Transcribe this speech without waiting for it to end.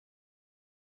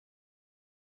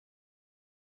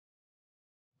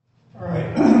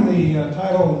The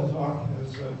title of the talk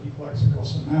is Deep Lexical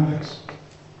Semantics.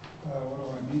 What do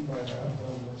I mean by that?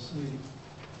 Well, we'll see.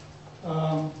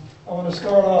 I want to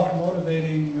start off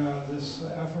motivating this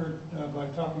effort by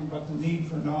talking about the need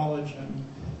for knowledge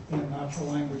in natural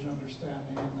language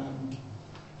understanding, and then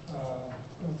go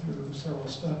through several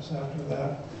steps after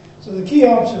that. So the key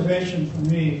observation for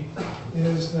me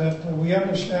is that we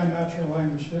understand natural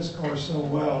language discourse so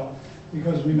well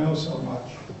because we know so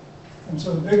much. And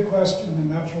so the big question in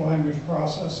natural language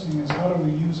processing is how do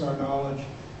we use our knowledge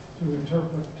to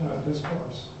interpret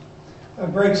discourse?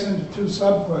 That breaks into two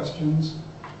sub-questions.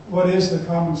 What is the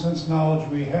common sense knowledge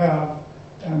we have,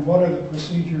 and what are the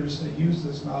procedures that use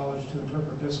this knowledge to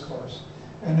interpret discourse?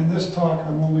 And in this talk,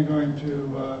 I'm only going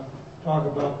to talk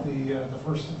about the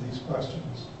first of these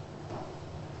questions.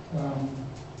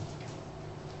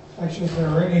 Actually, if there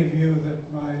are any of you that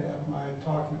at my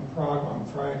talk in Prague on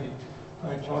Friday,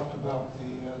 I talked about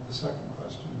the second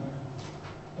question there.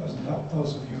 Doesn't help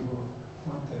those of you who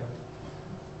weren't there.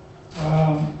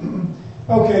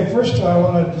 Okay, first I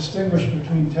want to distinguish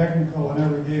between technical and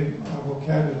everyday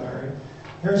vocabulary.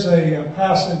 Here's a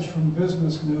passage from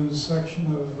Business News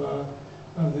section of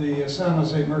the San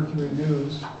Jose Mercury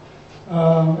News.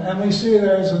 And we see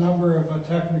there's a number of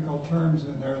technical terms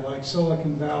in there, like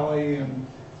Silicon Valley and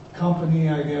company,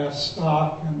 I guess,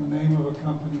 stock, and the name of a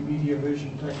company, Media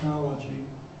Vision Technology.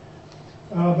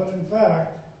 But in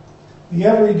fact, the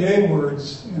everyday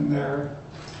words in there,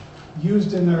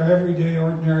 used in their everyday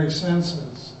ordinary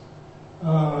senses,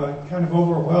 kind of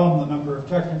overwhelm the number of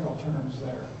technical terms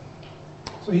there.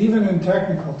 So even in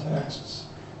technical texts,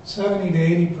 70 to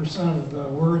 80% of the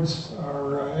words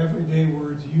are everyday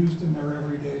words used in their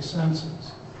everyday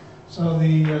senses. So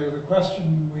the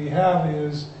question we have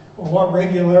is, well, what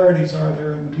regularities are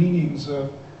there in the meanings of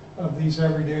these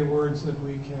everyday words that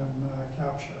we can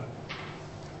capture?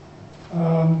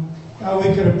 Now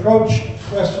we could approach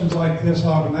questions like this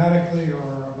automatically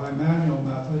or by manual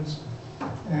methods,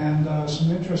 and some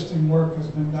interesting work has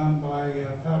been done by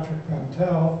Patrick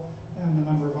Pentel and a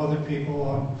number of other people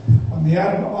on the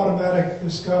automatic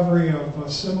discovery of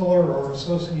similar or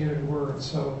associated words,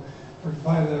 so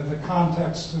by the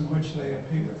context in which they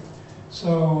appear.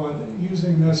 So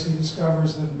using this, he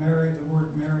discovers that the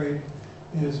word married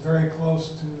is very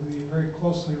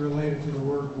closely related to the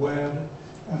word wed,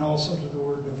 and also to the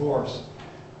word divorce.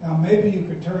 Now maybe you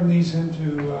could turn these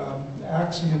into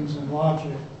axioms in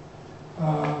logic,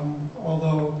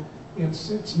 although it's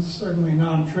certainly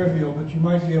non-trivial, but you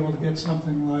might be able to get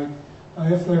something like,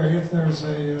 if there's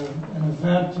an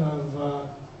event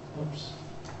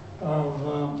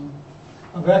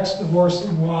of X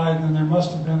divorcing Y, then there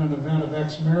must have been an event of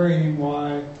X marrying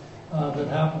Y that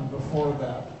happened before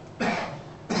that.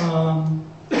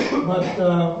 But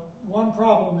one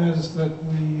problem is that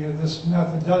this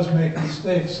method does make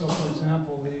mistakes. So, for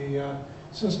example, the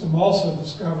system also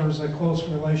discovers a close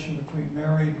relation between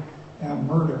married and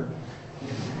murdered.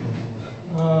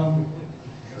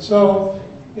 So,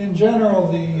 in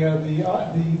general,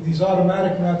 these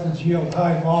automatic methods yield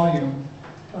high volume,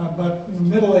 but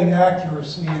middling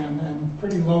accuracy and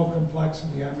pretty low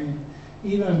complexity. I mean,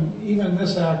 even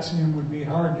this axiom would be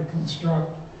hard to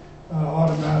construct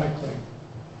automatically.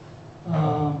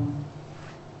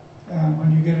 And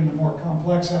when you get into more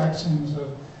complex axioms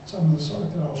of some of the sort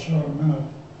that I'll show in a minute,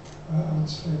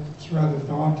 it's rather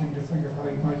daunting to think of how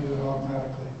you might do it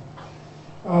automatically.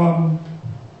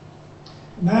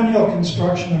 Manual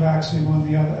construction of axioms on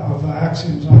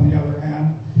the other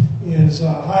hand is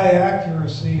high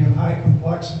accuracy and high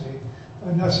complexity,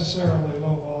 but necessarily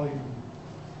low volume.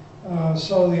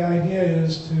 So the idea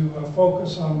is to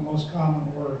focus on the most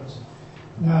common words.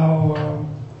 Now,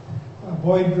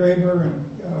 Boyd Graeber and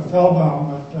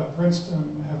Feldbaum at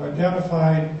Princeton have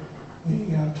identified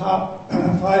the top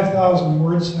 5,000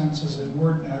 word senses in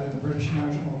WordNet in the British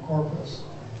National Corpus.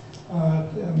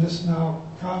 And this now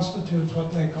constitutes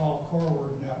what they call Core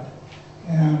WordNet.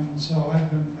 And so I've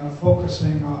been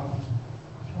focusing on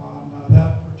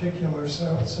that particular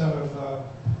set of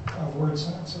word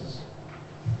senses.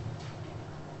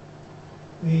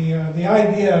 The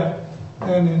idea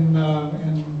then in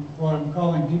what I'm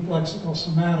calling deep lexical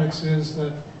semantics is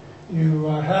that you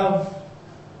have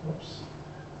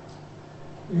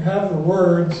the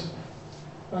words,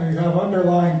 you have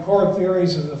underlying core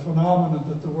theories of the phenomena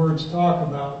that the words talk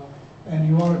about, and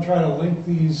you want to try to link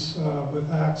these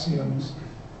with axioms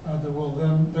that will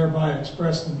then thereby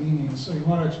express the meanings. So you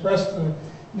want to express the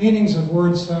meanings of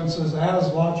word senses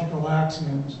as logical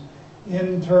axioms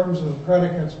in terms of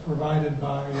predicates provided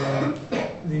by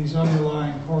these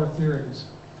underlying core theories.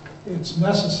 It's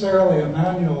necessarily a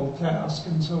manual task,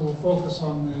 and so we'll focus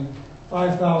on the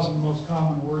 5,000 most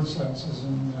common word senses,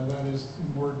 and that is in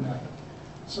WordNet.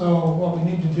 So what we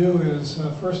need to do is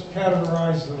first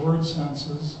categorize the word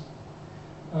senses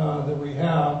that we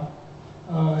have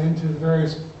into the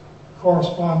various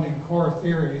corresponding core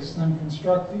theories, then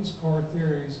construct these core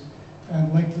theories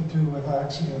and link the two with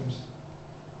axioms.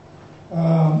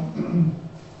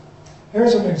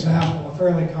 Here's an example, a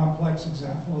fairly complex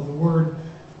example of the word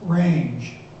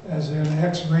range, as in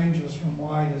X ranges from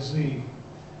Y to Z.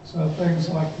 So things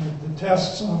like the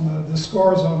tests on the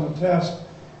scores on the test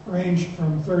range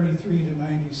from 33 to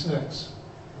 96.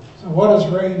 So what does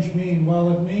range mean?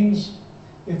 Well, it means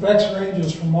if X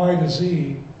ranges from Y to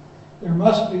Z, there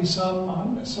must be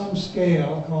some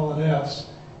scale, call it S,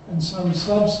 and some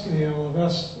subscale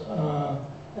of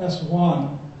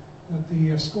S1 that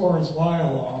the scores lie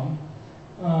along.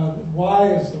 Y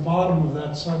is the bottom of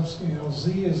that subscale,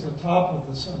 Z is the top of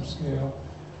the subscale.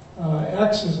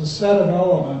 X is a set of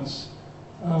elements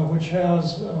which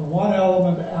has one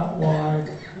element at Y,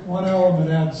 one element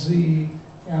at Z,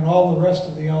 and all the rest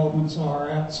of the elements are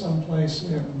at some place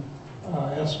in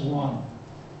S1.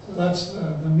 So that's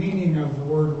the meaning of the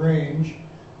word range.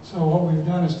 So what we've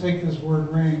done is take this word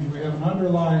range. We have an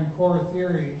underlying core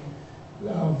theory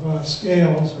of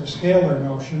scales or scalar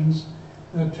notions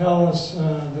that tell us,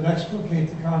 that explicate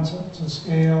the concepts of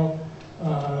scale,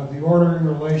 the ordering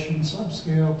relation,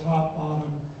 subscale, top,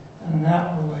 bottom, and an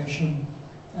at relation.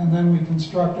 And then we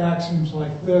construct axioms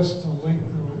like this to link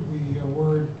the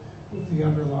word with the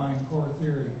underlying core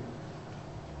theory.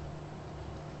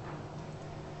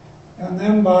 And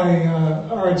then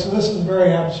all right, so this is a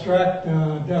very abstract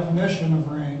definition of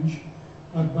range.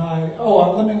 But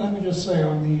let me just say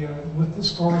with the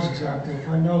scores example, if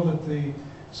I know that the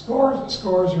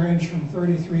scores range from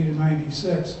 33 to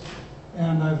 96,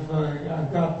 and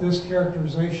I've got this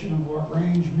characterization of what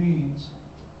range means,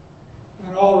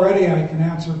 and already I can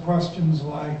answer questions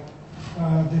like,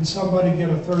 did somebody get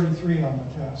a 33 on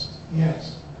the test?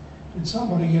 Yes. Did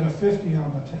somebody get a 50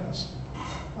 on the test?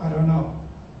 I don't know.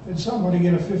 Did somebody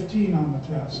get a 15 on the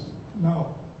test?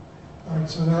 No. All right,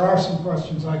 so there are some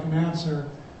questions I can answer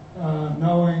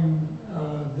knowing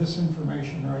this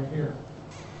information right here.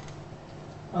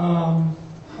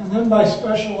 And then by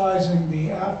specializing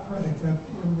the at predicate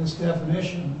in this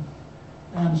definition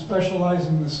and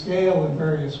specializing the scale in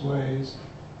various ways,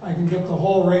 I can get the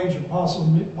whole range of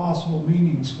possible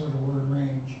meanings for the word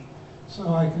range.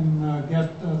 So I can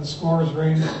get the scores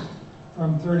range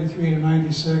from 33 to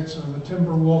 96, or the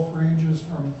timber wolf ranges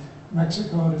from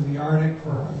Mexico to the Arctic,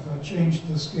 or I've changed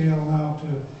the scale now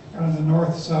to kind of the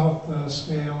north-south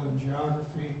scale in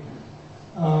geography.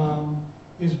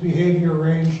 His behavior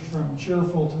ranged from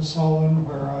cheerful to sullen,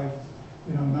 where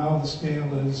now the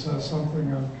scale is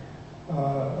something of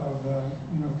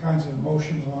kinds of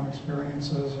emotions one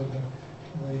experiences, or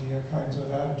the kinds of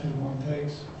attitude one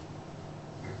takes.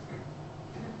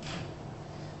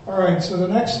 All right, so the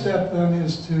next step then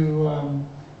is to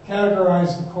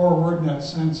categorize the core WordNet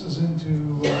senses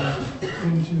into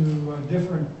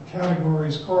different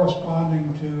categories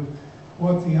corresponding to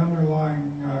what the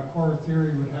underlying core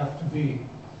theory would have to be.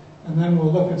 And then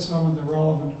we'll look at some of the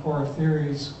relevant core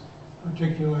theories,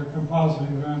 particular composite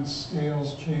events,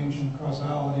 scales, change, and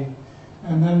causality,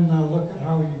 and then look at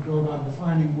how you go about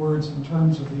defining words in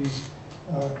terms of these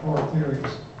core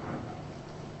theories.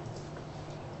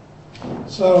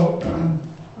 So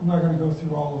I'm not going to go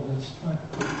through all of this, but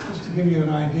just to give you an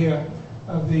idea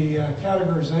of the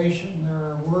categorization, there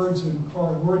are words in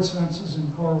word senses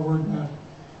in Core WordNet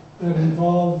that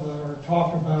involve or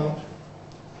talk about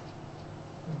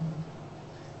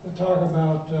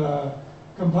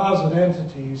composite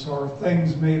entities, or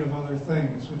things made of other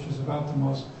things, which is about the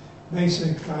most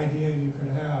basic idea you could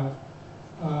have,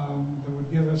 that would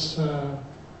give us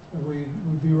that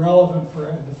would be relevant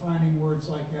for defining words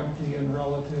like empty and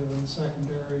relative and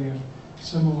secondary and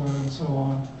similar and so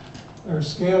on. There are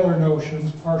scalar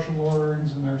notions, partial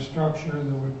orderings and their structure,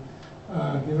 that would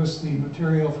give us the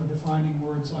material for defining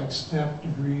words like step,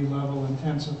 degree, level,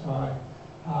 intensify,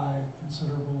 high,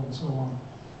 considerable, and so on.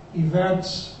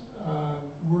 Events,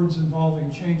 words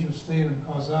involving change of state and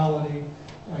causality,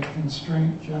 like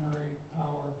constraint, generate,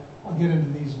 power. I'll get into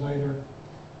these later.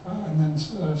 And then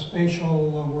spatial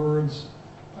words,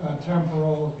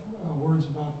 temporal words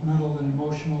about mental and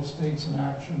emotional states and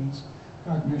actions,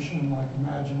 cognition, like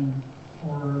imagine,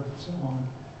 horror, so on.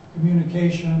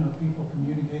 Communication, or people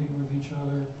communicating with each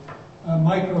other.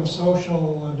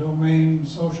 Microsocial domain,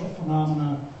 social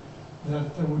phenomena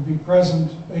that would be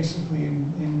present basically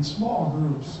in small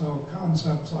groups. So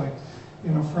concepts like,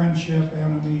 friendship,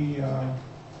 enemy,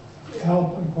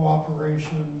 help and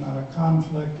cooperation,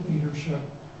 conflict, leadership,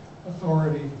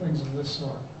 authority, things of this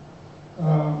sort.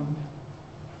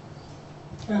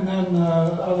 And then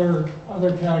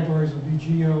other categories would be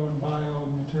geo and bio,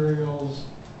 materials,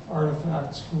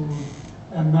 artifacts, food,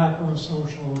 and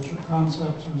macro-social, which are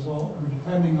concepts or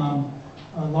depending on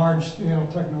a large-scale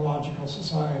technological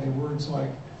society, words like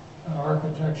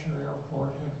architecture,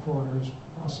 airport, headquarters,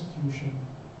 prosecution.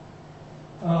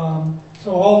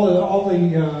 So all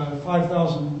the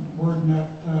 5,000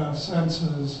 WordNet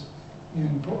senses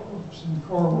in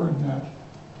Core WordNet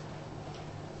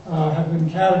have been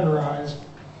categorized,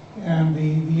 and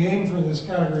the aim for this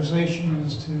categorization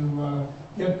is to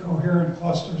get coherent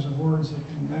clusters of words that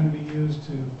can then be used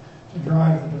to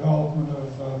drive the development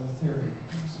of the theory.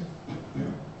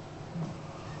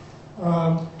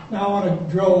 Now I want to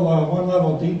drill one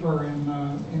level deeper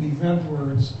in event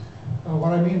words.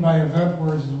 What I mean by event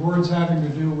words is words having to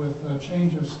do with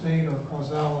change of state or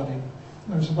causality.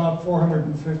 There's about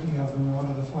 450 of them out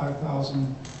of the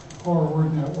 5,000 Core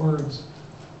WordNet words.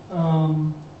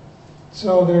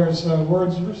 So there's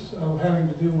words having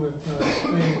to do with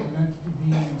state, an entity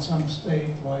being in some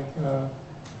state, like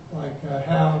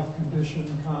have,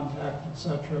 condition, contact,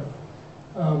 etc.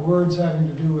 Words having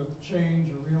to do with change,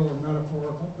 a real or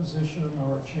metaphorical position,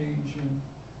 or a change in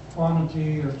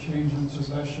quantity, or change in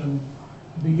possession,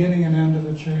 the beginning and end of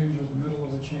a change, or the middle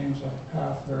of a change, like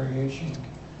path, variation,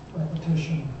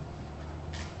 repetition.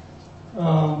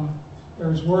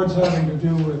 There's words having to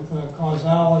do with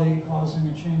causality, causing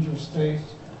a change of state,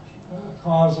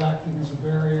 cause acting as a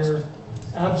barrier,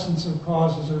 absence of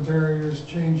causes or barriers,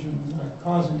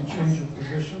 causing a change of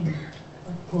position,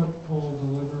 like put, pull,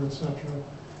 deliver, etc.,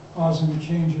 causing a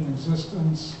change in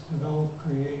existence, develop,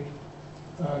 create,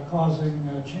 causing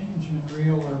a change in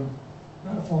real or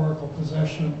metaphorical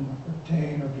possession,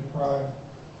 obtain or deprive.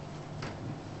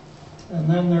 And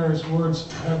then there's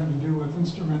words having to do with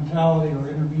instrumentality or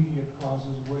intermediate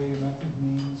causes, way, method,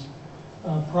 means,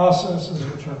 processes,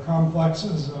 which are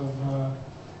complexes of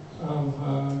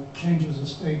changes of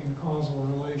state and causal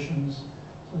relations.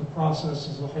 So the process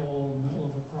as a whole, the middle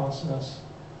of a process,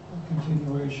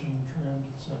 continuation, trend,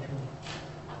 etc.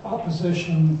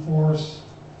 Opposition, force,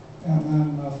 and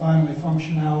then finally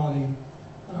functionality.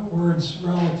 Words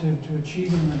relative to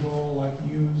achieving the goal, like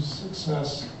use,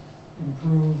 success,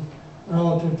 improve,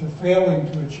 relative to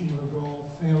failing to achieve a goal,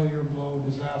 failure, blow,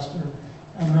 disaster,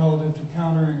 and relative to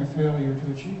countering a failure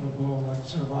to achieve a goal, like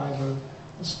survivor,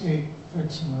 escape,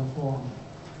 fix, and reform.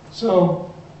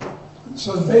 So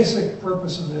the basic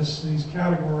purpose of these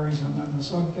categories and then the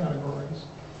subcategories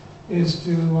is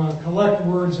to collect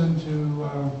words into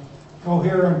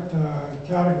coherent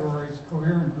categories,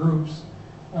 coherent groups,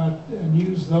 and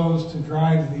use those to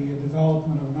drive the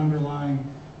development of an underlying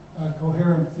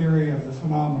coherent theory of the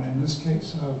phenomena, in this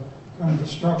case of kind of the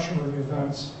structure of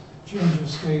events, change of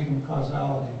state, and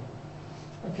causality.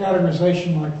 A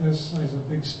categorization like this is a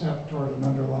big step toward an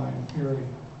underlying theory.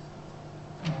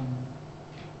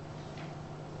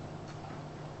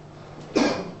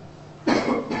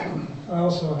 I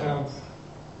also have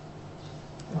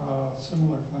a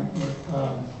similar thing with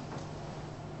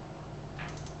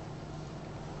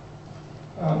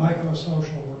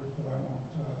microsocial words, but I won't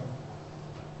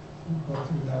go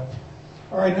through that.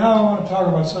 All right, now I want to talk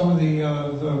about some of the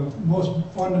most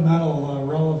fundamental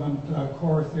relevant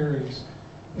core theories,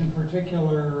 in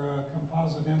particular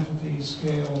composite entities,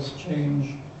 scales,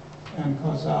 change, and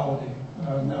causality.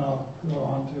 And then I'll go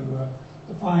on to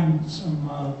define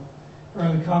some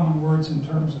fairly common words in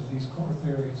terms of these core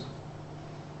theories.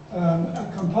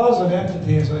 A composite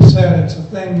entity, as I said, it's a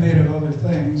thing made of other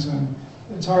things, and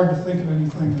it's hard to think of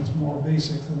anything that's more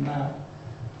basic than that.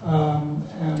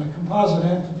 And a composite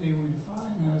entity we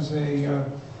define as a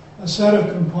set of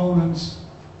components.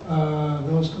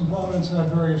 Those components have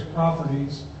various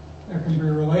properties. There can be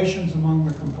relations among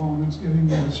the components giving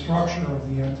you the structure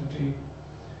of the entity.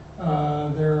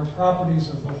 There are properties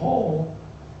of the whole,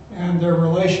 and there are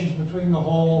relations between the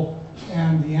whole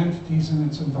and the entities in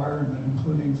its environment,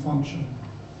 including function.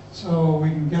 So we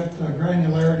can get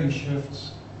granularity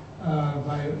shifts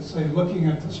by, say, looking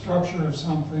at the structure of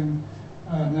something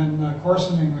and then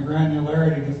coarsening the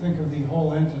granularity to think of the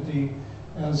whole entity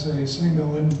as a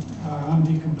single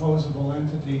undecomposable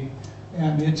entity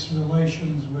and its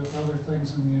relations with other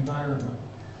things in the environment,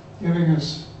 giving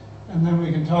us, and then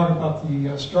we can talk about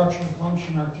the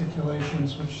structure-function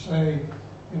articulations, which say,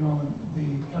 the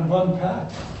kind of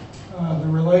unpack the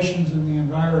relations in the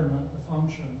environment, the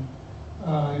function,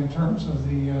 in terms of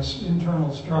the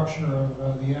internal structure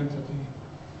of the entity.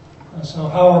 So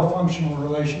how are functional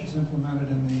relations implemented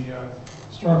in the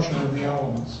structure of the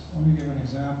elements? Let me give an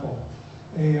example.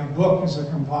 A book is a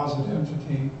composite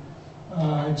entity.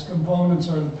 Its components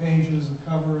are the pages, the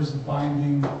covers, the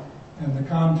binding, and the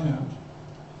content.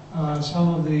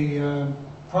 Some of the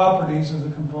properties of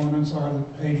the components are the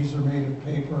pages are made of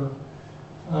paper.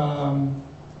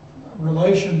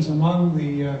 Relations among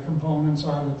the components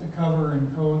are that the cover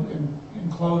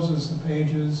encloses the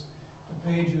pages. The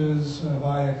pages,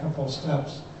 via a couple of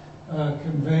steps,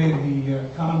 convey the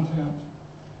content.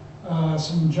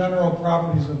 Some general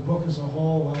properties of the book as a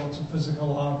whole: well, it's a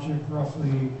physical object,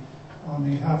 roughly on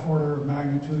the half order of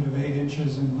magnitude of 8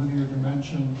 inches in linear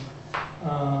dimension.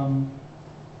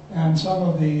 And some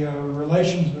of the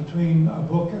relations between a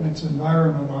book and its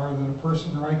environment are that a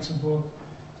person writes a book.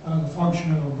 The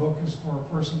function of a book is for a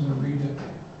person to read it.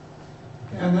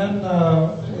 And then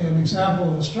an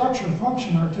example of a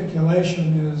structure-function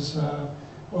articulation is,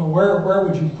 well, where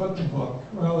would you put the book?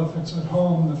 Well, if it's at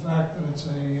home, the fact that it's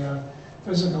a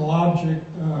physical object,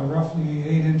 roughly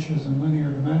 8 inches in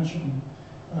linear dimension,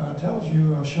 tells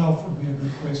you a shelf would be a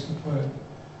good place to put it.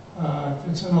 If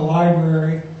it's in a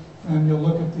library, and you'll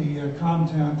look at the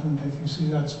content, and if you see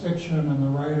that's fiction and the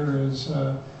writer is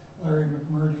Larry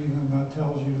McMurdy, then that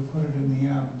tells you to put it in the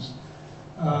M's.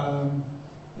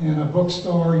 In a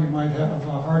bookstore, you might have a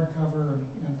hardcover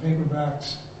and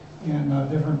paperbacks in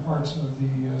different parts of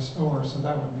the store, so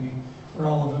that would be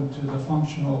relevant to the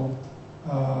functional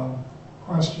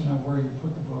question of where you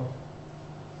put the book.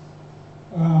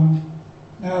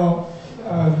 Now,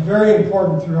 very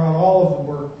important throughout all of the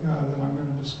work that I'm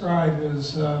going to describe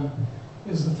is the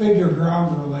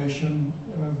figure-ground relation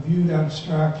viewed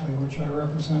abstractly, which I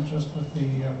represent just with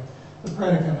the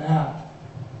predicate at.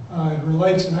 It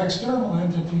relates an external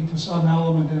entity to some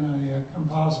element in a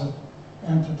composite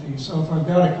entity. So if I've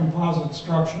got a composite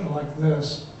structure like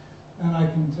this, then I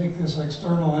can take this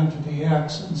external entity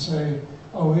X and say,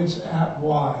 oh, it's at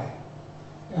Y.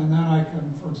 And then I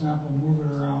can, for example, move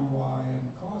it around Y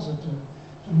and cause it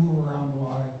to move around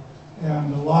Y.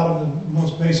 And a lot of the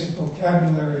most basic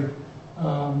vocabulary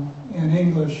in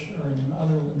English or in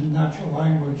other natural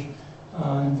language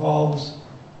involves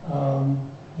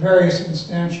various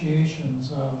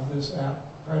instantiations of this at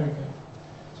predicate.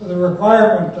 So the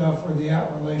requirement for the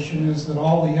at relation is that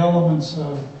all the elements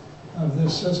of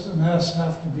this system S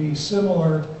have to be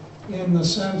similar in the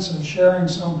sense of sharing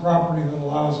some property that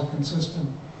allows a consistent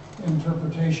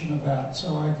interpretation of that.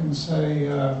 So I can say,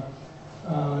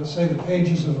 say the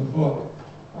pages of a book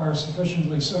are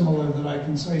sufficiently similar that I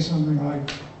can say something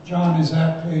like, John is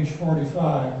at page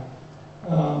 45.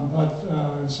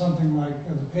 But something like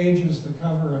the pages, the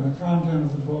cover, and the content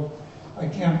of the book, I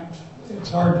can't,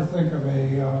 it's hard to think of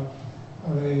a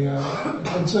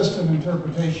consistent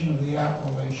interpretation of the at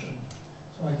relation.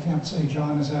 So I can't say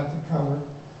John is at the cover.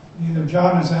 Either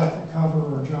John is at the cover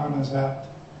or John is at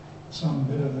some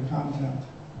bit of the content.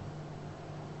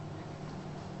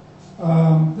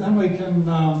 Then we can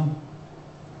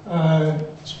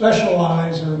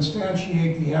specialize or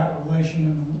instantiate the at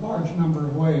relation in a large number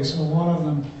of ways. So one of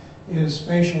them is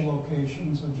spatial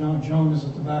location. So Joan is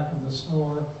at the back of the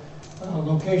store.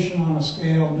 Location on a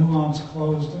scale, nuance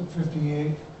closed at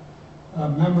 58.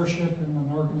 Membership in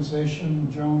an organization,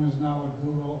 Joan is now at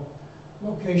Google.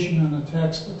 Location in the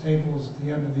text, the table is at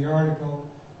the end of the article.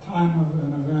 Time of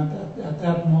an event, at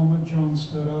that moment Joan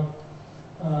stood up.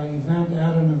 Event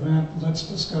at an event, let's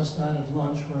discuss that at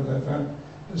lunch, where the event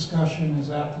discussion is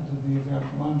after the event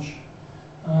lunch.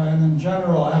 And then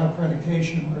general at a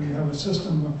predication, where you have a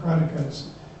system of predicates,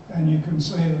 and you can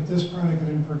say that this predicate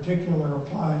in particular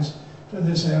applies to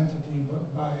this entity, but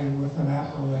with an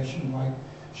at relation, like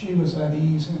she was at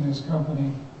ease in his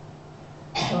company.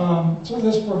 So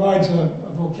this provides a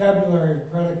vocabulary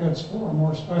of predicates for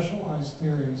more specialized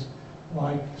theories,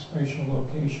 like spatial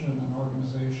location and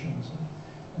organizations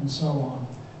and so on.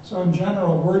 So in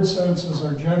general, word senses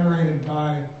are generated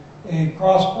by a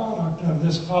cross product of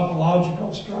this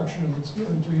topological structure that's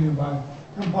given to you by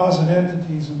composite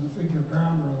entities in the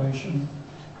figure-ground relation,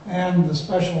 and the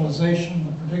specialization,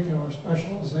 the particular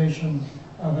specialization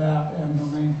of at and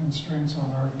domain constraints on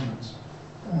arguments.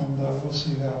 And we'll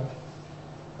see that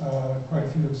quite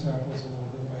a few examples a little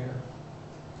bit later.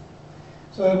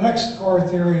 So the next core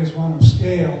theory is one of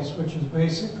scales, which is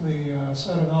basically a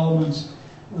set of elements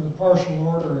with a partial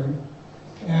ordering.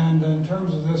 And in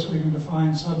terms of this, we can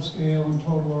define subscale and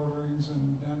total orderings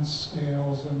and dense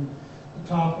scales and the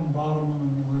top and bottom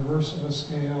and the reverse of a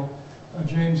scale.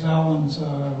 James Allen's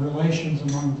relations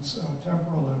among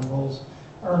temporal intervals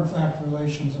are in fact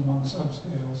relations among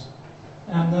subscales.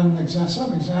 And then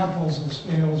some examples of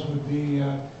scales would be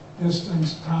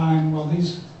distance, time. Well,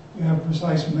 these you have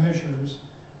precise measures,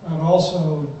 but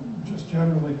also just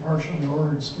generally partially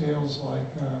ordered scales like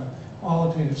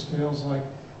qualitative scales like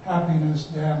happiness,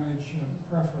 damage, and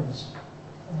preference,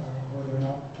 where they're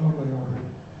not totally ordered.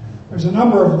 There's a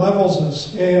number of levels of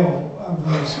scale of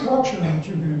the structure that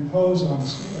you can impose on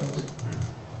scales.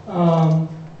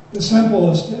 The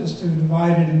simplest is to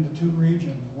divide it into two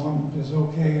regions. One is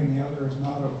okay and the other is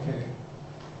not okay.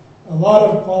 A lot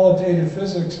of qualitative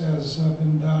physics has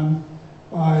been done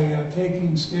by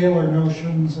taking scalar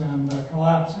notions and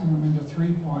collapsing them into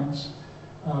 3 points,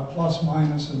 plus,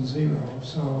 minus, and 0.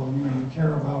 So you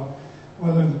care about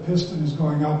whether the piston is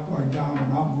going up, going down, or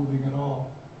not moving at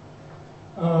all.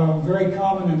 Very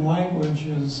common in language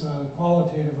is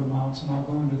qualitative amounts, and I'll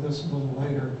go into this a little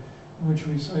later, in which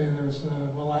we say there's,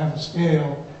 well, I have a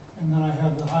scale, and then I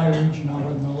have the high region of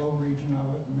it and the low region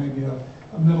of it, and maybe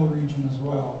a middle region as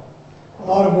well. A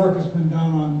lot of work has been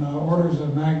done on orders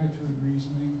of magnitude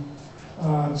reasoning.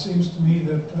 It seems to me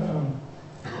that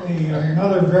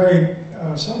another very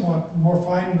somewhat more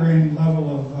fine-grained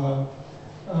level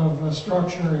of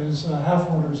structure is half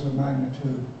orders of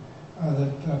magnitude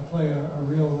that play a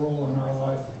real role in our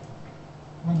life.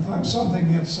 When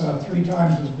something gets 3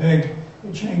 times as big,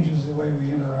 it changes the way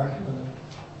we interact with it.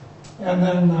 And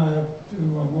then to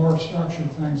more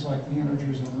structured things like the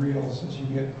integers and reals as you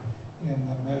get in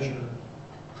the measure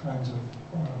kinds of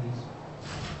quantities.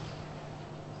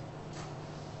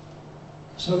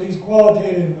 So these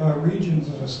qualitative regions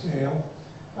of a scale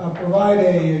provide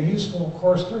a useful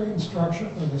coarse-grained structure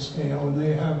for the scale, and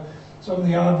they have some of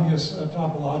the obvious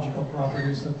topological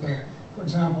properties that, for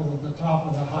example, that the top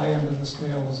of the high end of the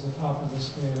scale is the top of the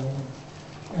scale,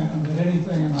 and that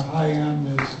anything in the high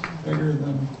end is bigger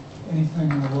than anything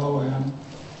in the low end.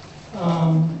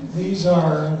 These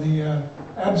are the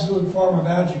absolute form of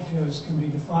adjectives can be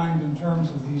defined in terms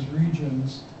of these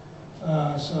regions.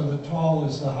 So the tall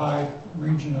is the high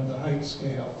region of the height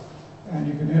scale, and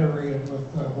you can iterate it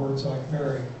with words like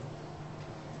very.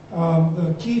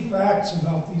 The key facts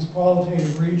about these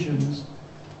qualitative regions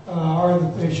are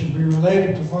that they should be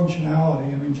related to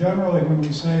functionality. I mean, generally when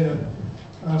we say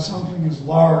that something is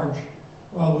large,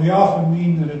 well, we often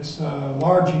mean that it's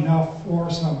large enough for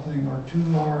something or too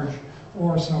large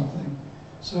for something.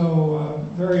 So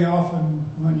very often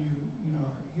when you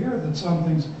hear that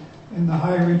something's in the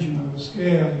high region of a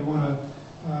scale, you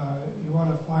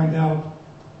want to find out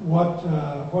what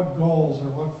goals or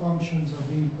what functions are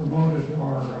being promoted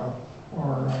or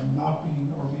not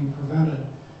being or being prevented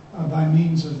by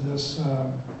means of this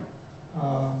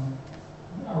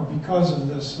or because of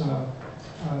this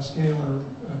scalar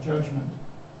judgment.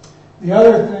 The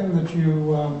other thing that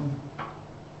you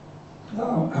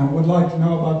would like to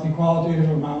know about the qualitative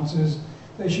amounts is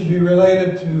they should be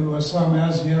related to some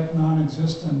as yet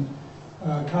non-existent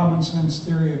common sense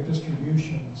theory of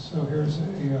distributions. So here's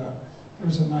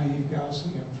a naive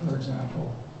Gaussian, for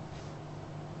example.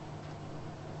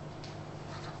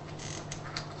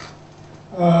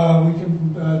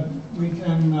 We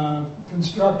can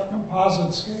construct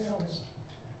composite scales.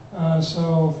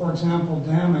 So, for example,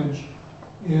 damage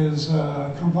is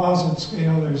a composite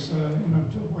scale. There's,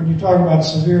 when you talk about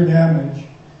severe damage,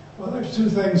 well, there's two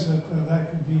things that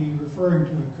could be referring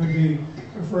to. It could be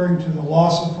referring to the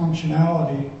loss of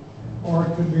functionality, or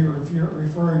it could be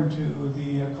referring to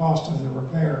the cost of the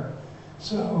repair.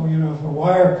 So, if a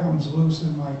wire comes loose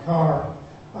in my car,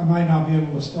 I might not be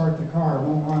able to start the car. It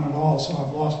won't run at all, so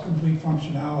I've lost complete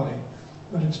functionality.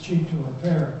 But it's cheap to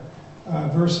repair.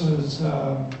 Versus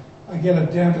I get a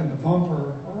dent in the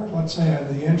bumper, or let's say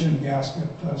the engine gasket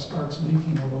starts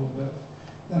leaking a little bit.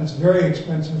 Then it's very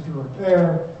expensive to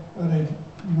repair, but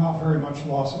not very much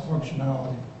loss of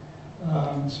functionality.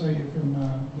 So you can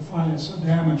define it. So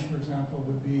damage, for example,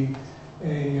 would be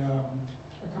a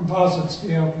composite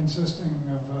scale consisting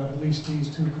of at least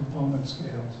these two component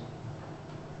scales.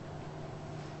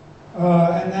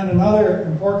 And then another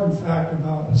important fact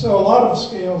about it. So a lot of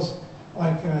scales,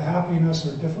 like happiness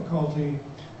or difficulty,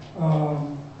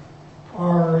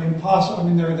 are impossible. I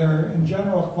mean, they're in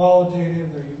general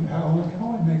qualitative. You can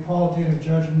only make qualitative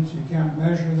judgments. You can't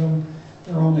measure them.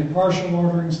 They're only partial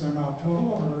orderings. They're not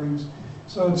total orderings.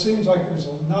 So it seems like there's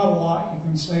not a lot you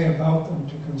can say about them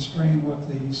to constrain what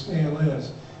the scale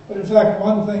is. But in fact,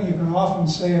 one thing you can often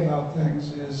say about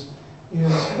things is you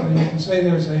can say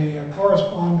there's a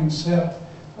corresponding set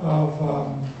of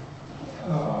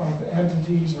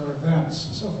entities or events.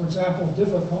 So, for example,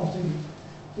 difficulty.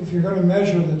 If you're going to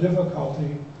measure the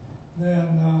difficulty,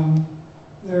 then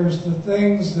there's the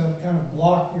things that kind of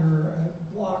block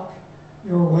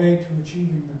your way to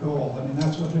achieving the goal. I mean,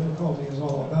 that's what difficulty is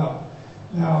all about.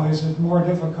 Now, is it more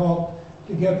difficult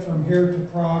to get from here to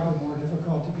Prague, or more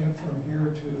difficult to get from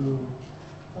here to,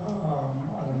 I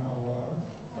don't know,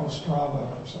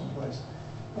 Ostrava or someplace?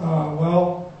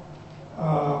 Well,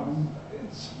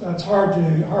 That's hard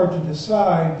to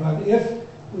decide, but if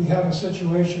we have a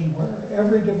situation where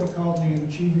every difficulty in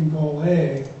achieving goal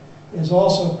A is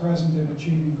also present in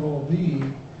achieving goal B,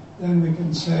 then we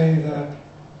can say that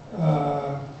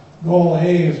goal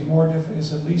A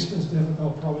is at least as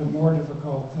difficult, probably more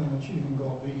difficult than achieving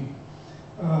goal B.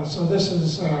 So this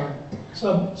is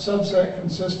subset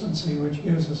consistency, which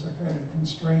gives us a kind of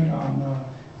constraint on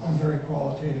very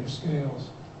qualitative scales.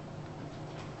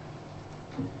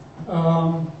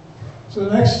 So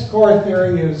the next core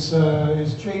theory is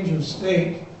change of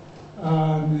state.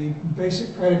 The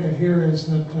basic predicate here is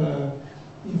that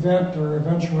event or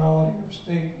eventuality or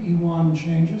state E1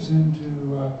 changes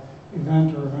into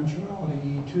event or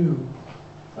eventuality E2.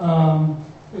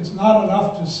 It's not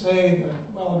enough to say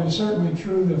that, well, it is certainly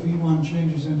true that if E1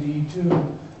 changes into E2,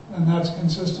 then that's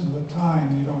consistent with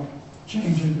time. You don't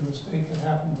change into a state that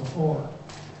happened before.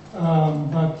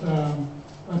 But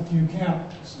you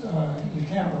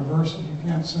can't reverse it. You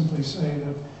can't simply say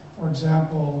that, for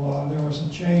example, there was a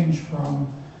change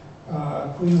from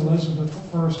Queen Elizabeth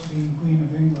I being Queen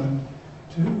of England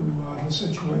to the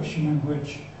situation in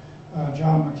which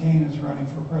John McCain is running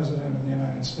for President of the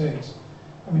United States.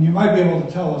 I mean, you might be able to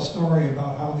tell a story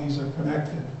about how these are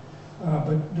connected,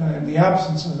 but in the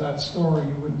absence of that story,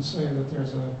 you wouldn't say that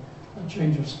there's a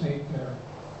change of state there.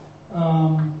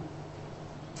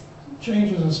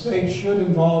 Changes of state should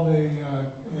involve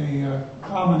a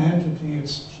common entity.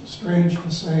 It's strange to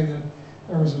say that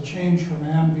there was a change from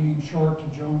Anne being short to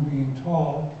Joan being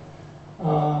tall.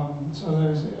 So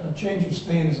there's a change of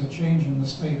state is a change in the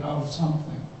state of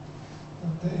something.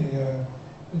 But the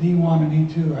E1 and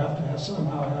E2 have to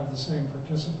somehow have the same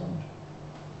participant.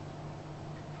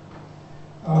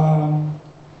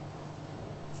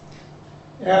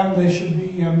 And they should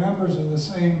be members of the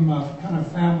same kind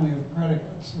of family of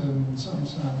predicates in some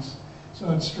sense.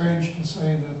 So it's strange to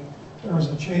say that there was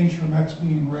a change from X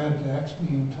being red to X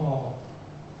being tall.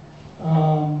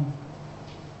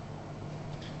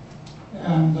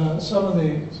 Some of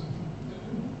the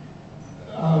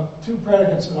two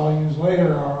predicates that I'll use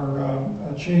later are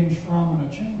a change from and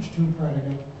a change to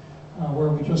predicate, where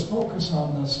we just focus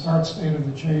on the start state of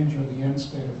the change or the end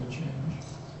state of the change.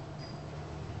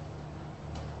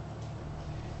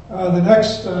 The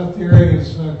next theory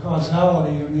is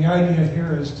causality, and the idea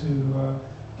here is to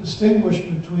distinguish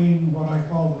between what I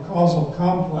call the causal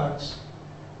complex,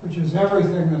 which is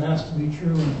everything that has to be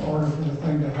true in order for the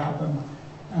thing to happen,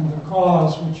 and the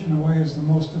cause, which in a way is the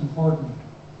most important.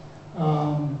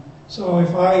 So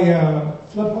if I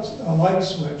flip a light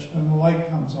switch, then the light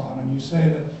comes on, and you say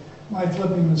that my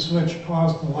flipping the switch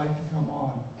caused the light to come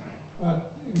on.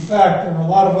 But in fact, there are a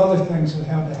lot of other things that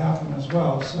had to happen as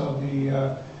well. So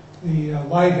the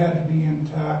light had to be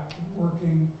intact,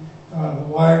 working, the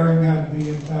wiring had to be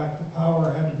intact, the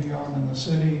power had to be on in the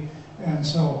city, and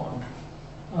so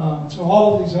on. So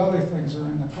all of these other things are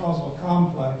in the causal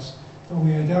complex, but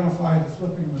we identify the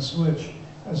flipping the switch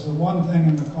as the one thing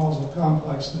in the causal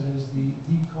complex that is the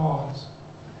cause.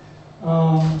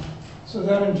 So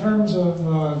then in terms of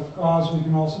cause, we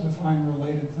can also define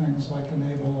related things like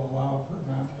enable, allow,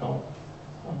 prevent, help,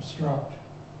 obstruct.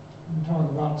 We talk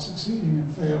about succeeding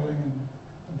and failing and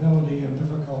ability and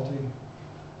difficulty.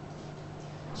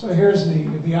 So here's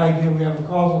the idea. We have a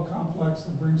causal complex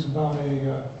that brings about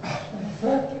an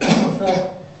effect,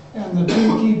 and the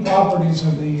two key properties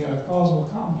of the causal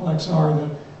complex are that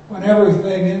when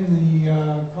everything in the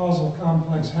causal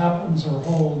complex happens or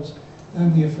holds,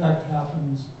 then the effect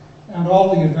happens, and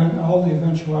all the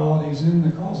eventualities in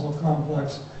the causal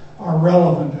complex are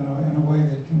relevant in a way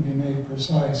that can be made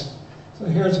precise. So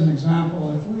here's an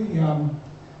example. If we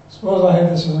suppose I have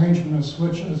this arrangement of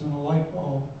switches and a light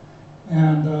bulb,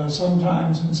 and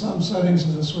sometimes in some settings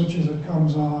of the switches it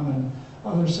comes on, and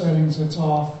other settings it's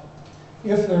off.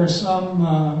 If there's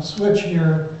some switch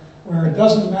here where it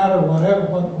doesn't matter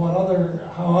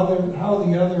how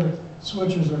the other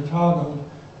switches are toggled,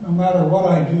 no matter what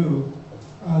I do,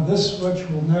 this switch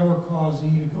will never cause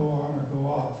E to go on or go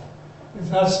off. If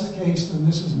that's the case, then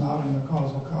this is not in the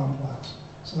causal complex.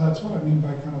 So that's what I mean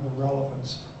by kind of the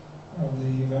relevance of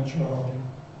the eventuality.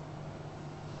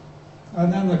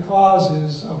 And then the cause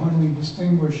is when we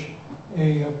distinguish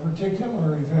a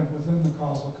particular event within the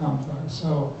causal complex.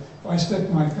 So if I stick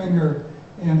my finger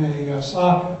in a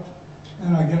socket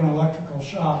and I get an electrical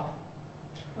shock,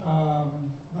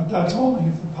 but that's only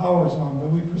if the power's on, but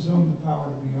we presume the power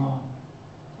to be on.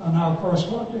 Now, of course,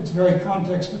 it's very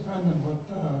context dependent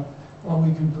what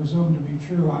we can presume to be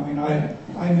true. I mean,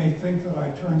 I may think that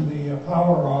I turned the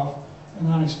power off, and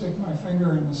then I stick my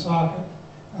finger in the socket,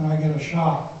 and I get a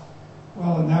shock.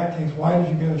 well, in that case, why did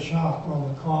you get a shock? Well,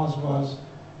 the cause was,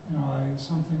 you know, I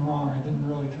something wrong. I didn't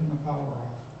really turn the power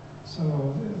off.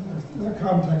 So they're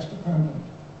context dependent.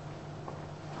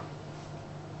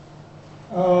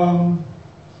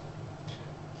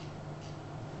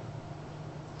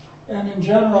 And in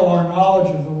general, our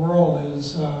knowledge of the world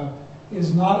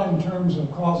is not in terms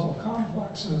of causal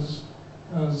complexes,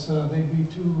 because they'd be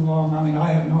too long. I mean,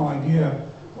 I have no idea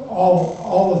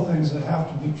all the things that have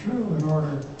to be true in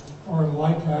order for the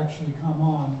light to actually come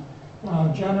on.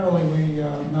 Generally, we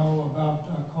know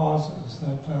about causes,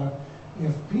 that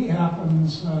if P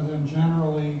happens, then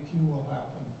generally Q will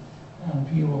happen, and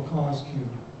P will cause Q.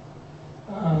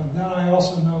 Then I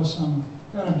also know some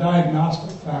kind of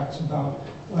diagnostic facts about,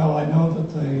 well, I know that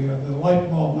the light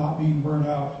bulb not being burnt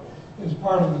out is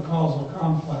part of the causal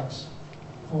complex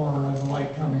for the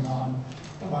light coming on.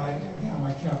 But I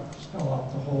can't spell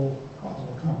out the whole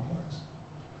causal complex.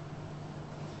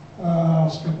 I'll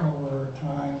skip over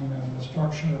time and the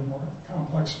structure, more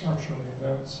complex structure of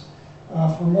events.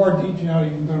 For more detail,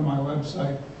 you can go to my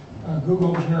website,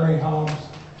 Google Jerry Hobbs,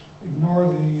 ignore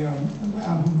the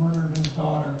man who murdered his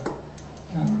daughter,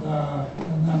 and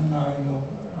then you'll,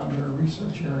 under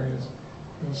research areas,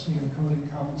 you'll see encoding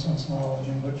common sense knowledge,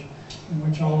 in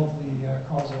which all of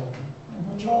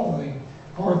the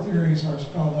core theories are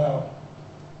spelled out.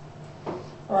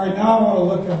 All right, now I want to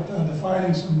look at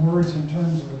defining some words in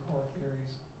terms of the core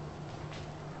theories.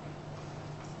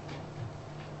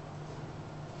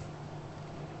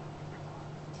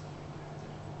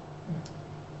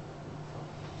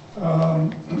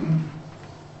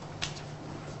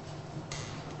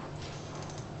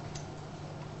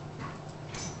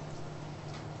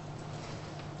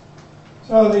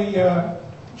 So the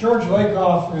George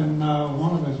Lakoff, in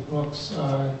one of his books,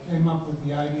 came up with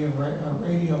the idea of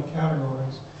radial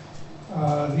categories.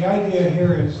 The idea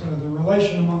here is the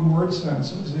relation among word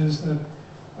senses is that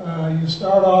you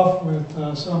start off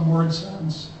with some word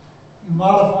sense, you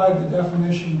modify the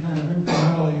definition kind of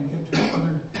incrementally and get to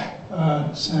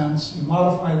another sense, you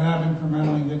modify that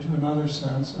incrementally and get to another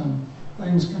sense, and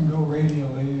things can go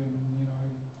radially, and you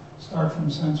start from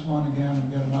sense one again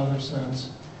and get another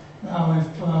sense. Now, if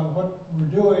what we're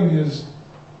doing is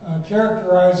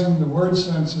characterizing the word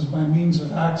senses by means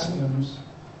of axioms,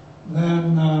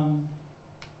 then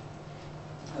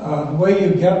the way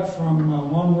you get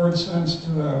from one word sense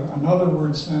to another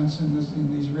word sense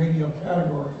in these radial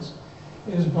categories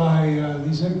is by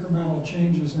these incremental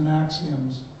changes in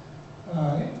axioms,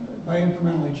 by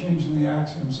incrementally changing the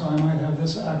axiom. So I might have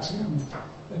this axiom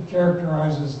that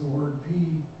characterizes the word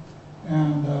P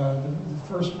and the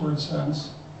first word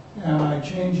sense, and I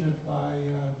change it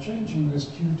by changing this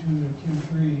Q2 to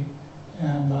Q3,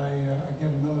 and I get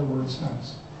another word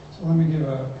sense. So let me give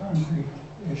a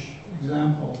concrete-ish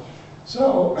example.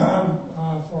 So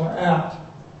for at,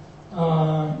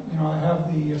 I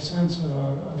have the sense of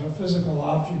a physical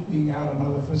object being at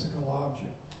another physical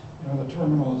object. The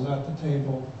terminal is at the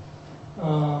table.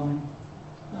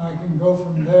 I can go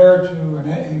from there to an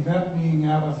event being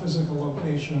at a physical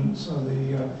location. So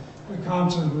the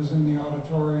concert was in the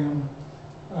auditorium.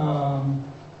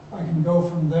 I can go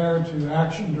from there to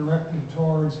action directed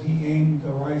towards, he aimed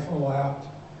the rifle at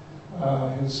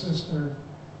his sister.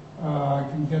 I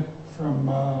can get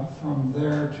from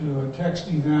there to a text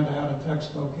event at a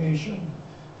text location,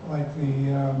 like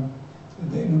the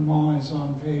denouement is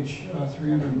on page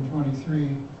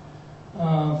 323.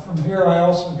 From here, I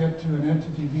also get to an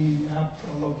entity being at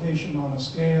a location on a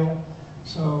scale.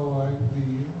 So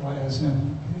as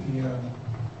in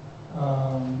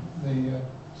the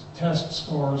test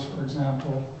scores, for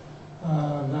example,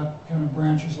 that kind of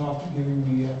branches off to giving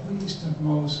me at least, at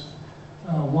most,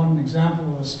 one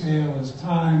example of a scale is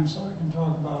time. So I can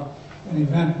talk about an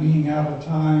event being at a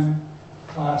time.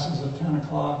 Class is at 10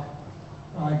 o'clock.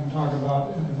 I can talk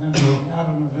about an event being at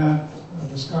an event, a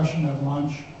discussion at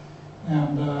lunch,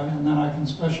 and then I can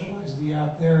specialize the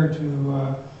at there to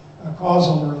a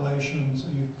causal relation. So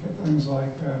you get things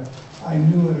like I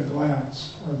knew at a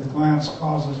glance, or the glance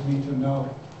causes me to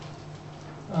know.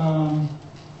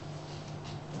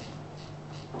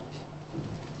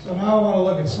 So now I want to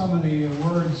look at some of the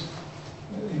words,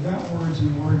 event words in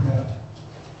WordNet,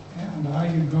 and how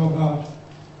you go about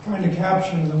trying to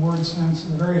capture the word sense,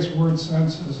 the various word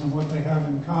senses, and what they have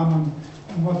in common,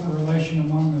 and what the relation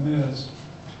among them is.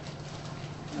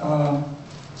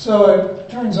 So it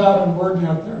turns out in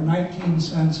WordNet there are 19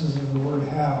 senses of the word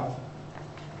have.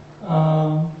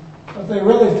 But they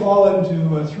really fall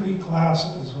into three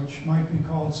classes, which might be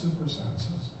called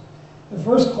supersenses. The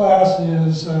first class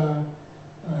is,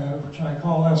 which I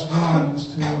call S1, is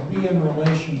to be in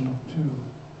relation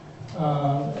to.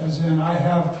 as in I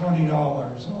have $20,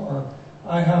 or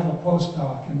I have a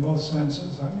postdoc in both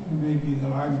senses. I mean, it may be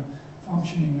that I'm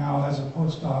functioning now as a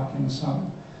postdoc in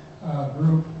some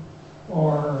group,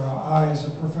 or I, as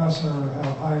a professor,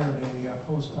 have hired a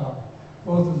postdoc.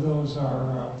 Both of those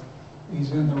are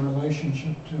he's in the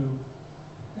relationship to.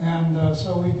 And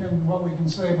so what we can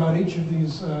say about each of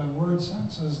these word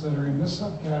senses that are in this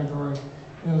subcategory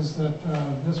is that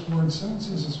this word sense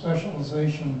is a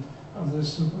specialization of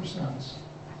this supersense.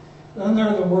 Then there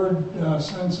are the word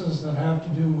senses that have to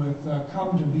do with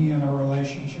come to be in a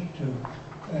relationship to.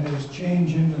 That is,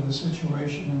 change into the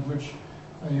situation in which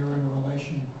you're in a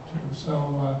relation to.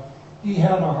 So he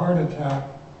had a heart attack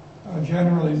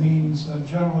generally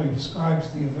describes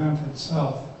the event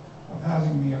itself of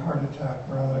having the heart attack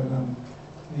rather than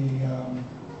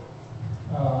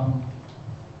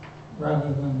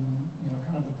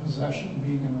kind of the possession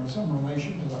being in some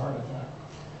relation to the heart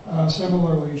attack.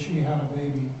 Similarly, she had a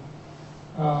baby.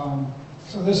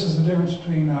 So this is the difference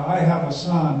between I have a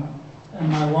son and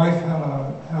my wife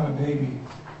had a baby.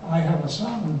 I have a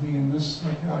son would be in this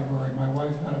category. My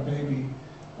wife had a baby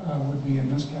would be in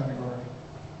this category.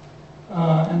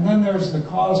 And then there's the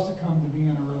cause to come to be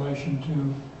in a relation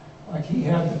to. Like he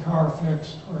had the car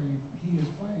fixed, or he is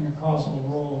playing a causal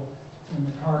role in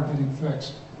the car getting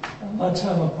fixed. And let's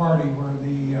have a party where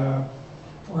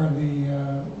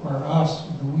us,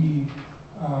 the we,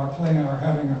 are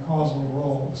having a causal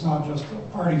role. It's not just a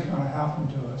party's going to happen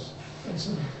to us.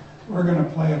 We're going to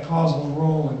play a causal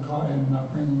role in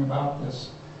bringing about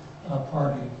this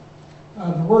party.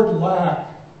 The word lack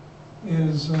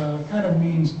is kind of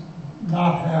means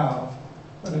not have.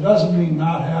 But it doesn't mean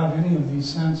not have any of these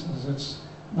senses. It's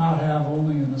not have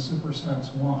only in the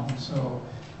supersense one. So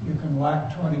you can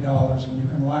lack $20 and you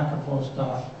can lack a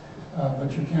postdoc,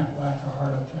 but you can't lack a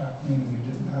heart attack, meaning you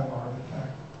didn't have a heart attack.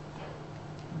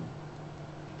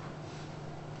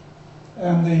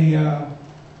 And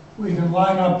we can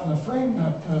line up the frame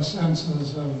net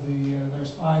senses of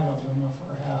there's 5 of them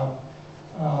for have.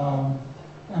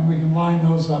 And we can line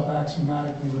those up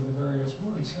axiomatically with the various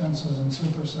word senses and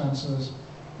supersenses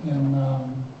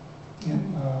from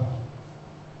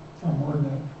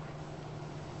WordNet.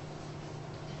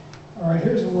 All right,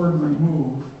 here's the word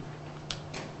remove.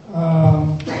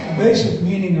 The basic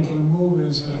meaning of remove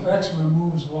is that if X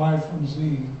removes Y from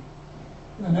Z,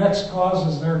 then X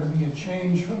causes there to be a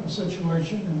change from a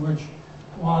situation in which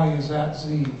Y is at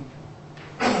Z.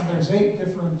 There's 8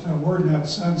 different WordNet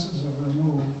senses of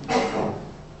remove.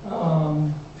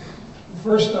 The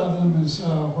first of them is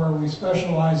where we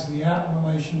specialize the at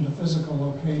relation to physical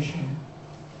location.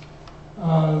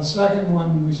 The second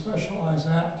one, we specialize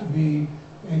at to be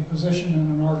a position in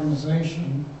an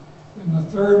organization. And the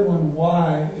third one,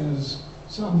 Y, is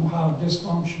somehow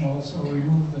dysfunctional, so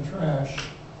remove the trash.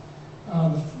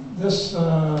 This,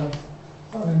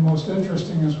 probably the most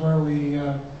interesting, is where we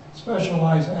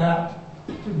specialize at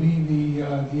to be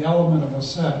the element of a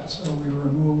set. So we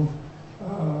remove.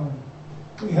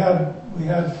 We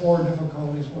had 4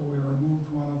 difficulties, but we removed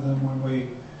one of them when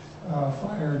we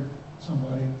fired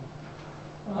somebody.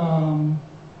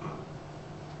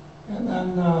 And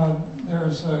then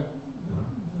there's the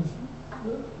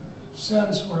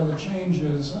sense where the change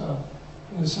is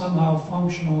somehow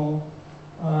functional,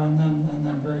 and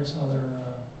then various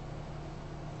other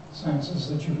senses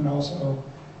that you can also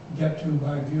get to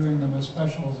by viewing them as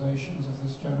specializations of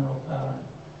this general pattern.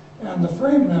 And the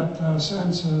frame net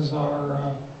senses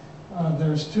are,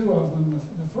 there's 2 of them.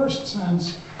 The first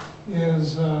sense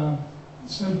is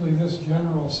simply this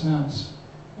general sense.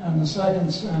 And the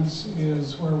second sense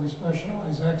is where we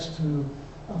specialize X to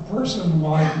a person,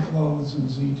 Y to clothes, and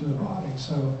Z to the body.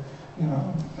 So,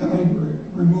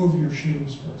 remove your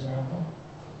shoes, for example.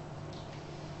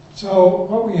 So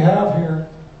what we have here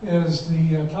is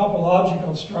the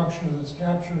topological structure that's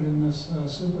captured in this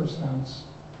supersense.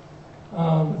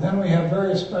 Then we have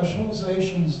various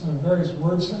specializations, the various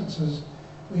word senses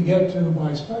we get to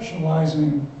by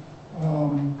specializing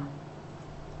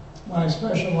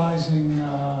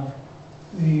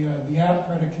the at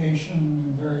predication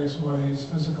in various ways,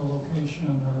 physical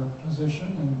location or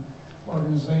position and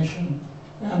organization.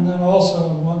 And then also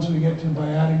the ones we get to by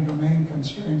adding domain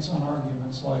constraints on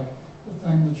arguments, like the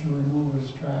thing that you remove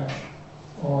is trash,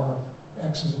 or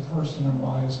X is a person and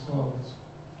Y is clothes.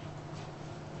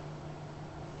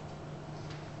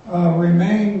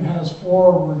 Remain has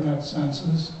 4 WordNet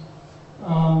senses.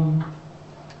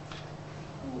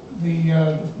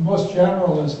 The most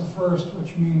general is the first,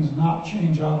 which means not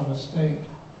change out of a state.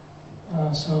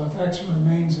 So if X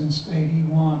remains in state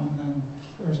E1, then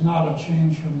there's not a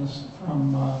change from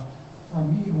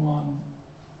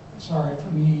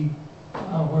E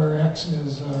where x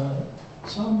is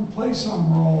plays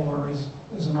some role or is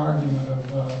an argument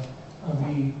of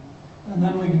E. And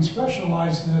then we can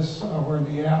specialize this where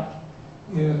the app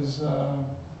is to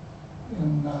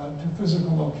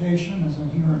physical location, as in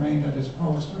he remained at his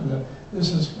post, or the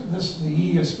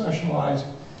E is specialized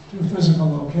to physical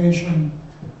location.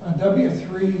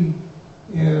 W3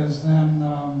 is then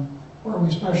where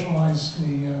we specialize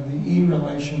the E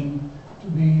relation to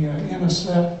be in a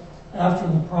set after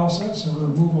the process of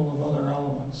removal of other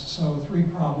elements. So 3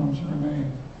 problems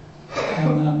remain.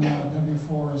 And then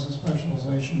W4 is a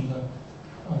specialization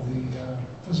of the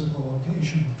physical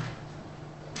location.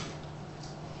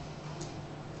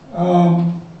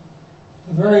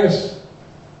 The various,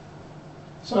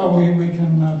 so we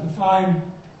can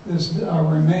define this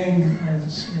remain, in a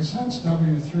sense,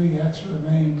 W3, X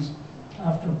remains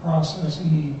after process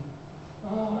E,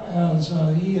 as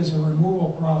E is a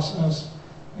removal process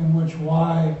in which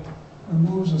Y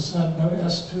removes a set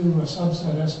S2, a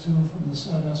subset S2 from the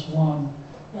set S1.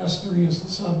 S3 is the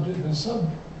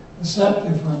set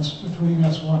difference between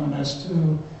S1 and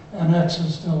S2, and X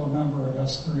is still a member of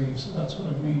S3. So that's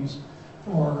what it means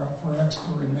for X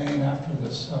to remain after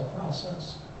this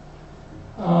process.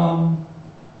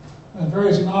 The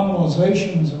various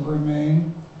nominalizations of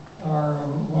remain are,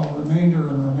 well, remainder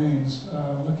and remains.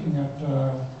 Looking at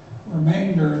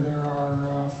remainder, there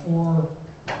are 4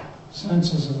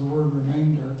 senses of the word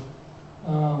remainder.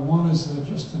 One is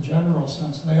just the general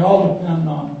sense. They all depend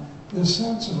on this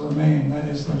sense of remain. That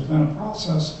is, there's been a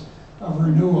process of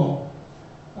renewal.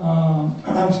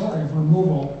 Of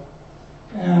removal.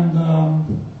 And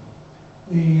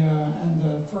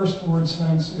the first word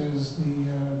sense is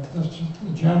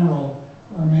the general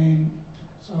remain.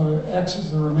 So X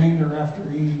is the remainder after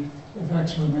E if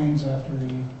X remains after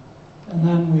E. And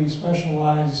then we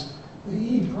specialize the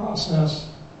E process,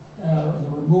 or the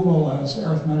removal, as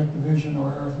arithmetic division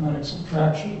or arithmetic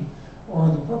subtraction, or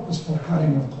the purposeful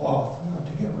cutting of cloth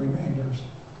to get remainders.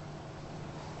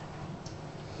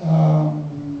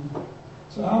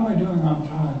 So how am I doing on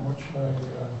time? What should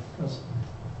I,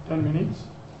 10 minutes.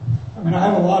 I mean, I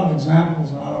have a lot of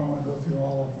examples, and I don't want to go through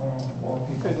all of them. I don't want to bore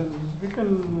people. Okay, then we can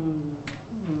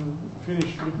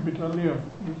finish a little bit earlier.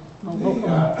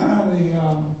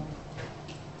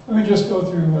 Let me just go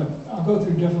through, I'll go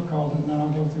through difficult, and then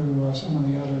I'll go through some of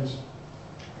the others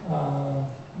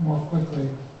more quickly.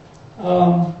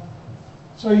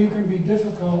 So you can be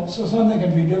difficult, so something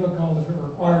can be difficult if it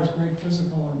requires great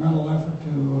physical or mental effort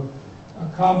to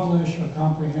accomplish or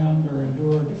comprehend or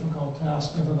endure a difficult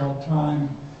task, difficult time,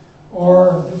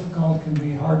 or difficult can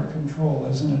be hard to control,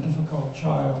 as in a difficult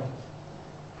child.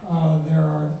 There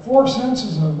are 4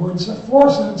 senses of words, 4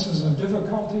 senses of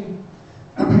difficulty.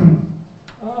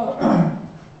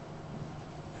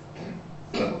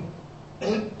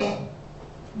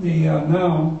 The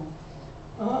noun,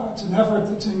 it's an effort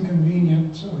that's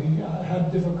inconvenient, so he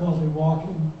had difficulty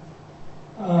walking.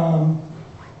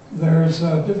 There's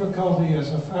difficulty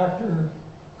as a factor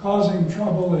causing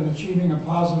trouble in achieving a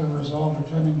positive result or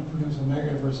tending to produce a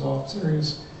negative result.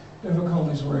 Serious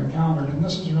difficulties were encountered, and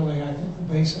this is really, I think, the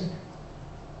basic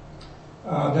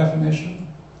definition.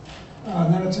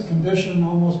 Then it's a condition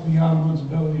almost beyond one's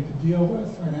ability to deal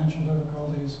with, financial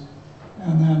difficulties,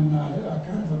 and then a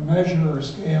kind of a measure or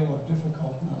scale of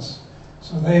difficultness.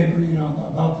 So they agreed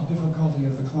about the difficulty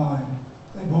of the climb.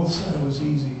 They both said it was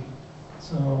easy.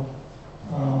 So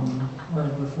where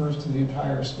it refers to the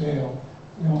entire scale,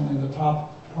 only the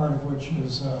top part of which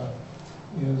is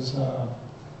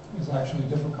actually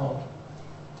difficult.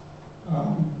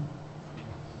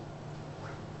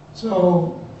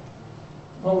 So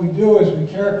what we do is we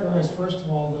characterize, first of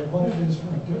all, that what it is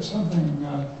for something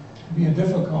to be a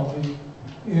difficulty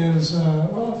is,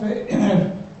 well,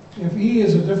 if E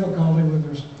is a difficulty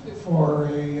for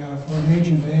an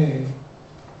agent A,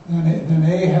 then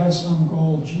A has some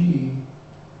goal G,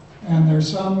 and there's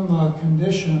some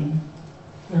condition,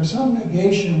 there's some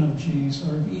negation of G, so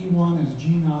if E1 is G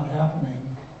not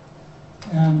happening,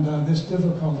 and this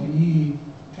difficulty E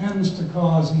tends to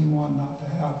cause E1 not to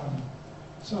happen.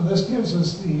 So this gives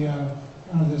us the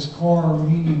kind of this core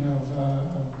meaning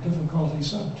of difficulty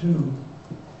sub 2.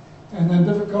 And then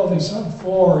difficulty sub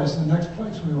 4 is the next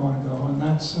place we want to go, and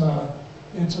that's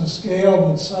it's a scale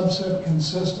that's subset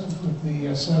consistent with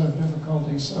the set of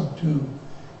difficulties sub 2.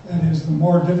 That is, the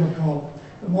more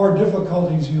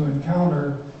difficulties you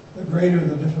encounter, the greater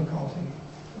the difficulty.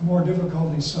 The more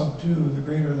difficulty sub 2, the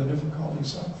greater the difficulty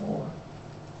sub 4.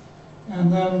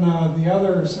 And then the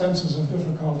other senses of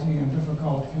difficulty and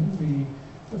difficult can be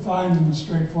defined in a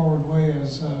straightforward way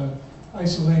as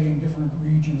isolating different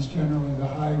regions, generally the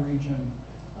high region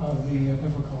of the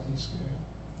difficulty scale.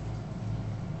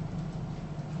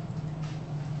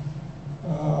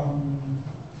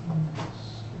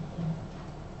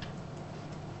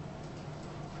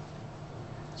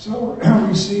 So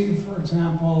receive, for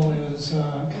example, is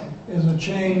a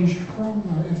change from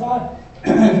if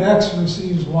x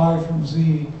receives y from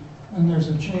z, then there's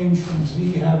a change from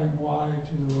z having y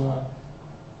to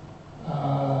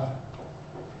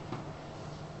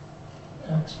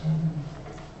x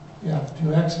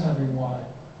having y.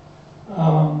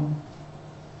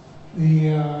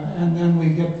 And then we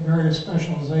get various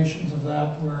specializations of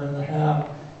that, where the have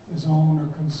is own or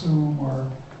consume,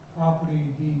 or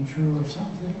property being true of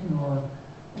something, or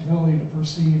ability to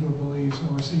perceive or believe, so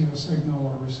receive a signal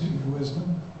or receive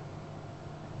wisdom.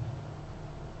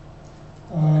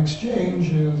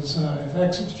 Exchange is, if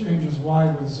x exchanges y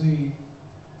with z,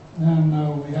 then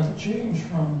we have a change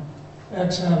from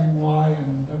x having y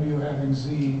and w having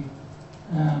z,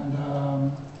 and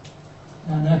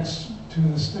x to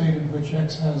the state in which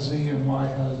x has z and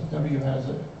w has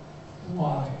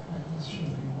y. This should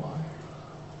be y.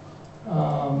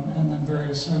 And then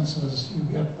various senses you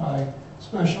get by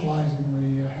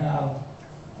specializing the have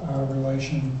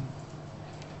relation.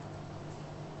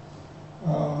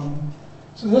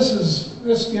 So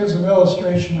this gives an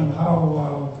illustration of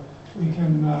how we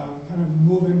can kind of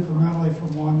move incrementally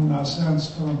from one sense,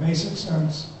 from a basic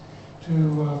sense,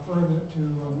 to further to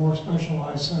more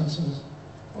specialized senses,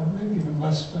 or maybe even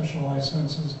less specialized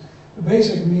senses. The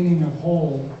basic meaning of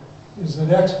hold is that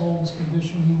x holds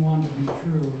condition E1 to be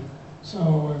true.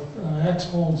 So if x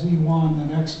holds E1,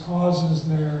 then x causes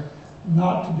there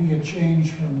not to be a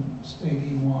change from state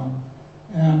E1.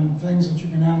 And things that you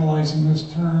can analyze in these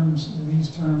terms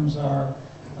are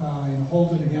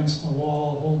hold it against the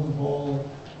wall, hold the bowl,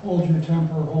 hold your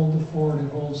temper, hold the fort, it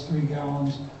holds 3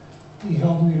 gallons. He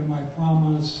held me to my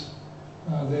promise,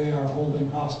 they are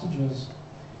holding hostages.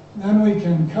 Then we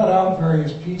can cut out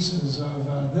various pieces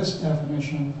of this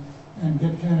definition and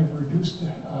get kind of reduced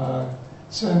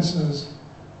senses.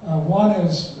 One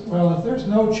is, well, if there's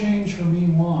no change from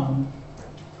E1,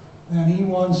 then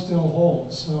E1 still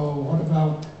holds. So what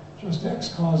about just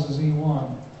x causes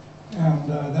E1? And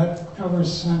that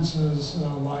covers senses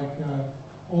like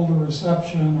hold a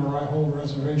reception, or I hold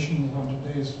reservations on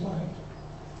today's flight.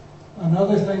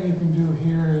 Another thing you can do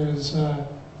here is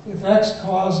if x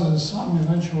causes some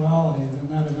eventuality, then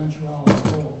that eventuality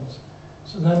holds.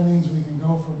 So that means we can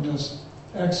go from this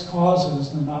x causes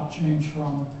the not change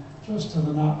from just to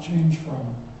the not change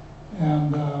from.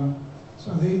 And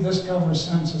so this covers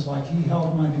senses like he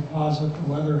held my deposit,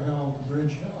 the weather held, the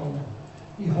bridge held.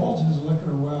 He holds his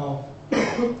liquor well.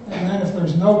 And then if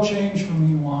there's no change from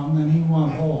E1, then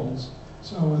E1 holds.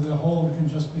 So the hold can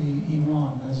just be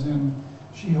E1, as in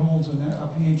she holds a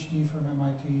PhD from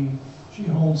MIT, she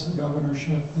holds the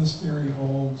governorship, this theory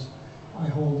holds, I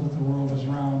hold that the world is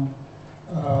round,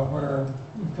 where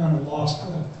we've kind of lost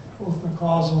both the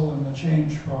causal and the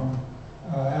change from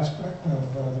aspect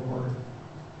of the word.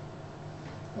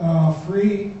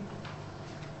 Free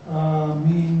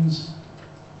means,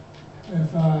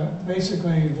 if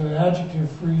basically the adjective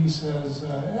free says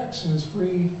X is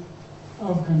free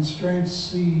of constraints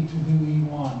C to do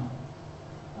E1.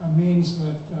 Means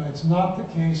that it's not the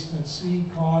case that C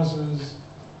causes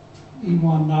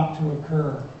E1 not to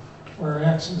occur, where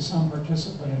X is some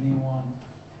participant in E1.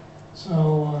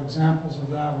 So examples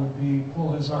of that would be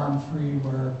pull his arm free,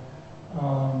 where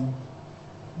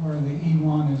the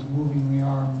E1 is moving the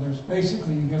arm. There's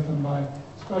basically, you get them by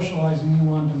specializing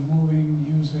E1 to moving,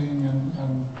 using,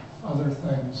 and other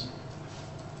things.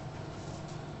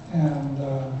 And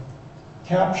to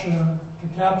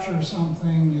capture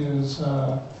something is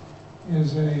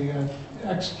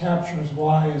X captures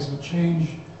Y is a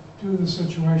change to the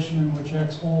situation in which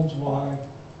X holds Y,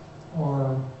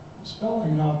 or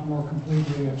spelling it out more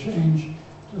completely, a change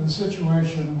to the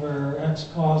situation where X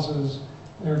causes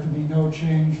there to be no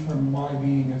change from Y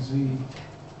being a Z.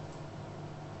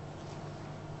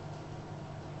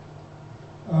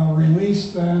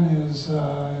 Release then is,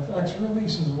 if X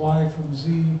releases Y from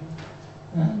Z,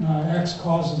 then X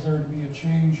causes there to be a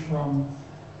change from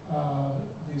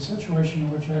the situation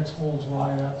in which X holds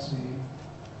Y at Z.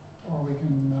 Or we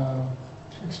can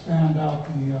expand out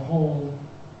the hold.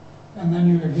 And then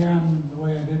you, again, the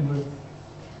way I did with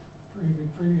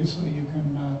previously, you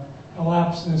can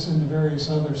collapse this into various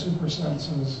other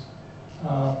supersenses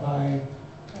by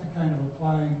kind of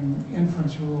applying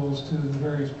inference rules to the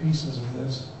various pieces of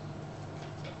this.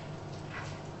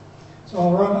 So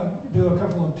I'll do a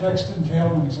couple of text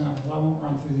entailment examples. I won't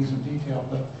run through these in detail,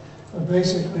 but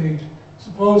basically,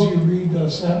 suppose you read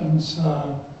a sentence,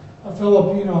 a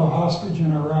Filipino hostage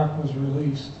in Iraq was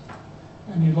released.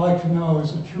 And you'd like to know,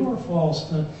 is it true or false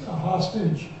that a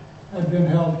hostage had been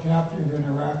held captive in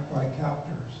Iraq by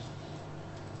captors?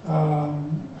 How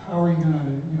are you going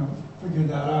to, figure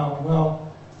that out?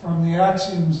 Well, from the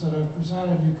axioms that I've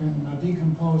presented, you can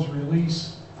decompose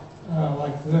release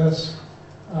like this.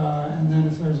 And then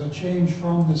if there's a change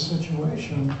from this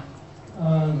situation,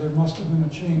 there must have been a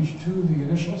change to the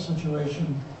initial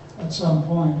situation at some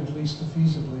point, at least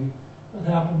feasibly, that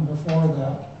happened before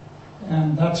that.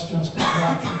 And that's just a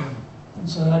capture. And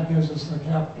so that gives us the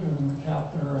captive and the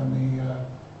captor and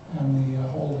the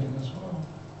holding as well.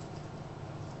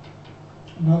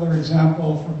 Another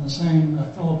example from the same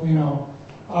Filipino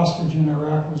hostage in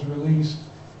Iraq was released.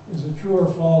 Is it true or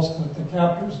false that the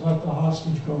captors let the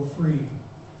hostage go free?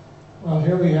 Well,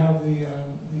 here we have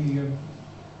the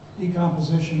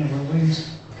decomposition of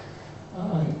release.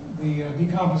 The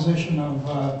decomposition of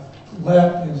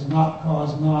let is not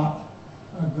cause not.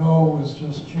 Go is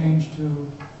just changed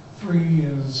to free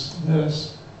is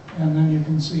this. And then you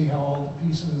can see how all the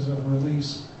pieces of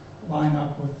release line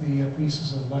up with the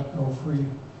pieces of let go free.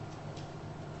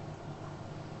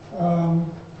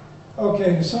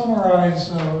 Okay, to summarize,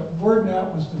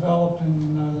 WordNet was developed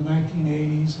in the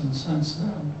 1980s and since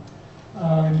then,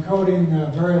 encoding a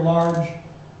very large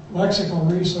lexical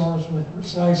resource with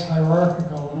precise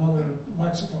hierarchical and other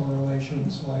lexical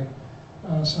relations like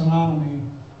synonymy,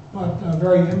 but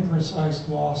very imprecise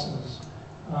glosses.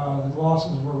 The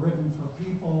glosses were written for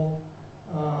people.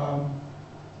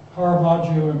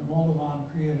 Harbaju and Moldovan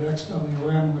created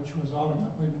XWN,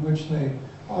 in which they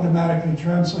automatically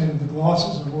translated the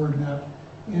glosses of WordNet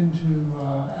into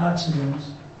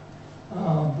axioms,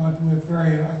 but with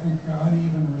very, I think,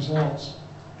 uneven results.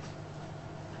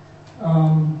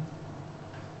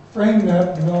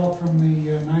 FrameNet, developed from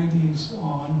the 90s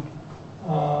on,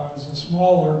 is a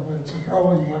smaller, but it's a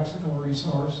growing lexical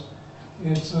resource.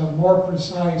 It's more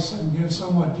precise and gives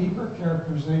somewhat deeper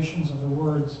characterizations of the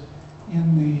words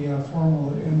in the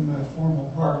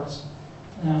formal parts,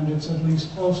 and it's at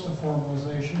least close to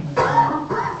formalization.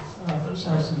 It's not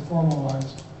precisely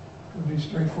formalized. It would be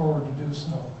straightforward to do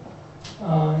so.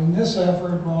 In this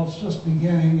effort, well, it's just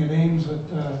beginning. It aims at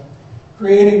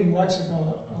creating a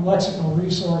lexical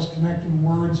resource connecting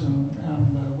words and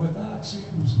with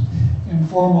axioms in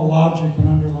formal logic and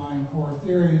underlying core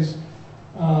theories.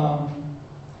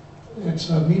 It's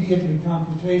immediately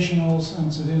computational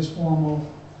since it is formal.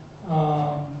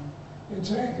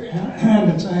 It's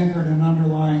anchored in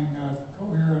underlying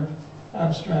coherent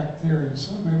abstract theories.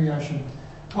 So maybe I should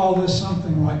call this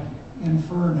something like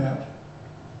InferNet.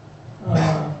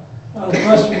 The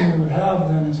question we would have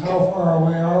then is, how far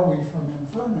away are we from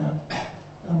InferNet,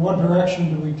 and what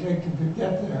direction do we take to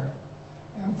get there?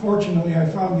 And fortunately, I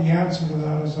found the answer to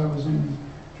that as I was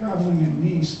traveling in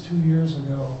Nice 2 years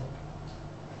ago.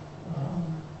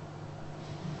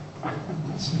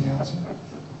 That's the answer.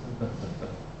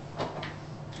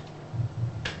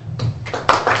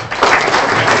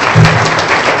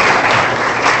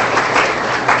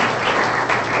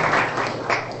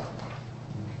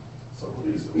 So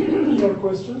please, your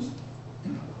questions?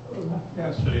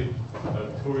 Yes. Actually,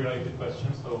 two related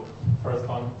questions. So first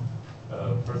one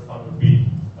would be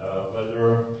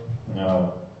whether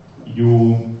how do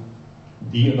you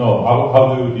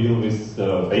deal with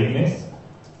vagueness?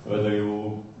 Whether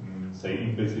you say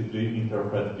implicitly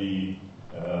interpret the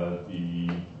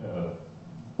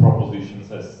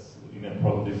propositions as in a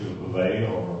prototypical way,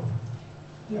 or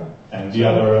yeah. And the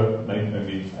other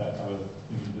maybe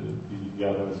the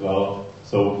other as well.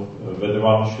 So whether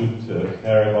one should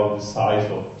care about the size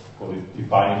of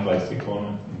defining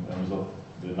lexicon in terms of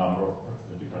the number of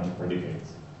the different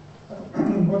predicates.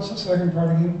 What's the second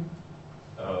part again?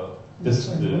 The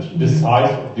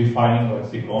size of defining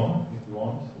lexicon, if you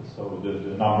want. So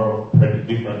the number of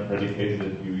different predicates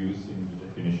that you use in the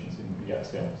definitions in the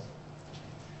axioms.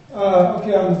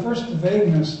 Okay, on the first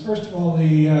vagueness, first of all,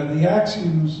 the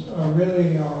axioms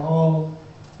really are all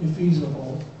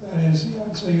defeasible. That is,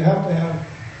 so you have to have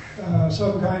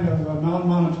some kind of a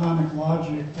non-monotonic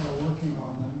logic working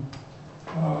on them,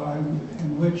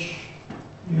 in which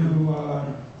you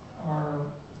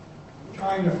are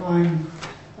trying to find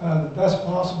the best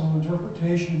possible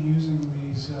interpretation using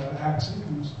these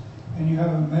axioms, and you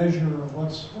have a measure of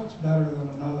what's better than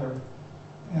another,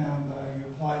 and you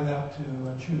apply that to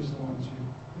choose the ones you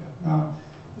get. Now,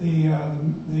 the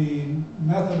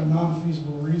method of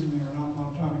non-feasible reasoning or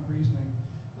non-monotonic reasoning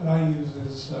that I use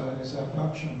is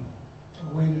abduction,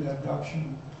 or weighted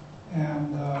abduction,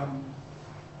 and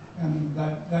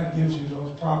that gives you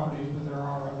those properties, but there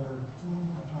are other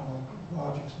non-monotonic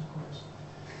logics, of course.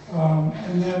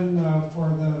 And then for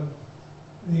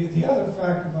the other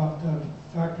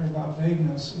factor about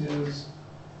vagueness is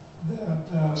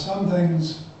that some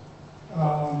things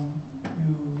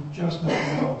you just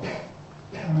don't know.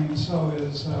 I mean, so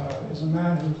is a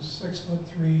man who's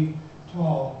 6'3"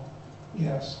 tall?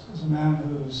 Yes. Is a man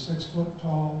who's 6 foot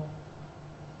tall?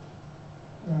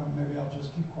 Maybe I'll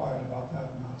just keep quiet about that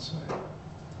and not say it.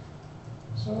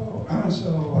 So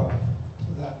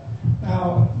that.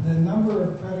 Now, the number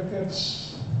of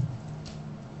predicates,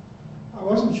 I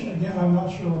wasn't sure, again, I'm not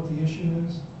sure what the issue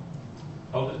is.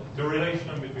 Well, the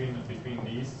relation between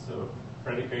these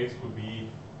predicates would be,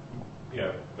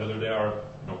 whether they are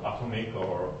atomic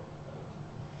or.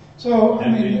 So I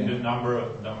mean, the number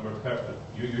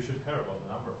you should care about the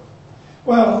number.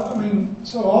 Well, I mean,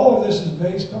 so all of this is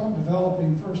based on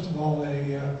developing, first of all,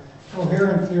 a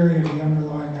coherent theory of the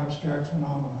underlying abstract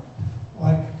phenomena,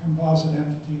 like composite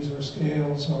entities or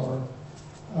scales or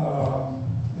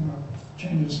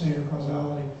change of state or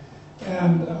causality.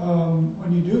 And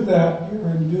when you do that, you're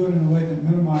going to do it in a way that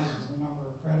minimizes the number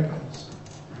of predicates,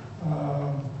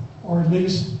 or at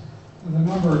least the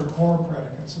number of core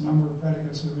predicates, the number of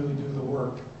predicates that really do the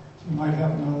work. You might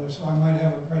have another, so I might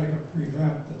have a predicate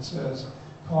prevent that says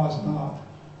cause not,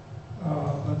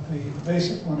 but the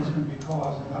basic one is going to be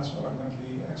cause, and that's what I'm going to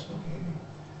be explicating.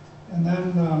 And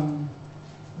then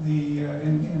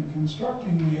in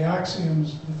constructing the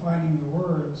axioms defining the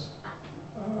words,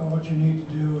 what you need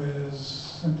to do is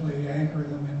simply anchor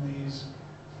them in these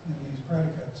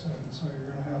predicates, and so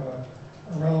you're going to have a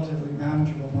relatively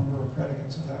manageable number of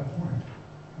predicates at that point.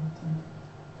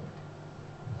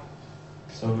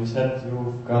 So you said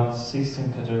you've got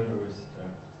 16 categories there.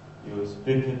 You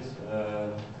split it,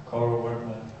 Core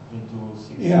WordNet, into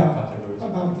 16 categories.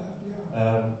 About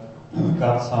that, You've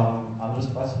got some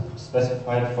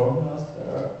unspecified formulas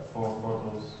there for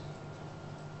those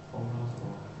formulas?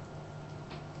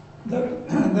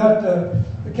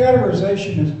 The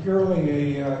categorization is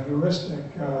purely a heuristic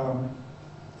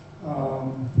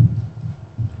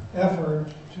effort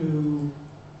to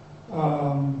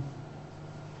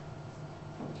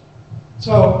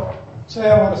so say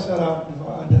I want to set out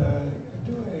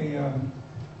do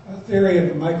a theory of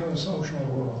the microsocial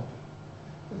world.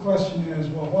 The question is,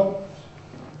 well,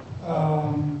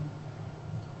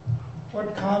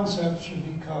 what concepts should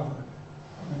be covered?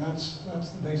 I mean, that's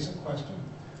the basic question.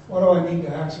 What do I need to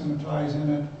axiomatize in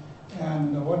it,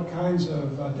 and what kinds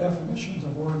of definitions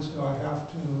of words do I have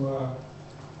to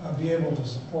be able to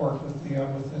support with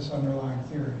this underlying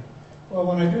theory? Well,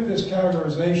 when I do this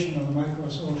categorization of the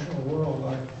microsocial world,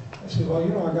 I say, well,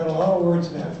 I've got a lot of words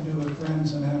that have to do with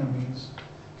friends and enemies,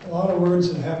 a lot of words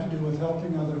that have to do with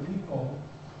helping other people,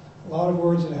 a lot of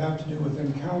words that have to do with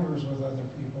encounters with other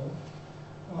people,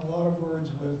 a lot of words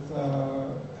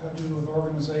have to do with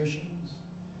organizations.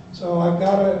 So I've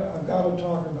got to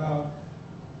talk about.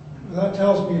 That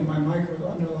tells me in my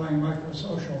underlying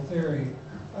microsocial theory,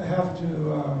 I have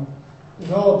to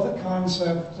develop the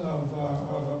concept of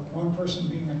one person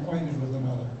being acquainted with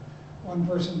another, one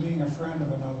person being a friend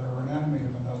of another or an enemy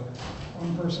of another,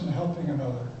 one person helping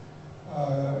another,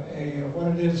 what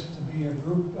it is to be a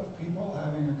group of people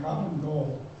having a common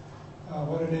goal,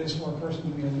 what it is for a person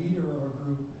to be a leader of a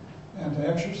group and to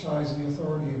exercise the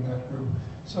authority in that group.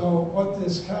 So what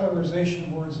this categorization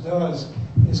of words does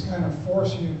is kind of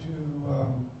force you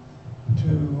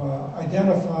to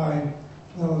identify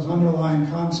those underlying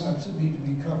concepts that need to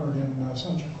be covered in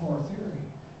such a core theory,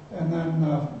 and then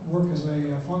work as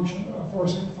a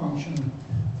forcing function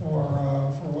for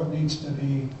what needs to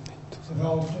be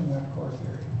developed in that core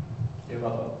theory. Yeah,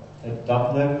 but at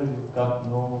that level, you've got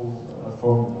no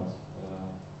formulas.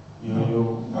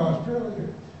 No,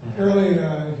 it's purely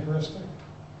heuristic.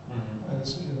 By the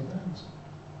seat of the pants.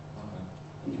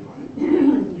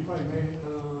 If I may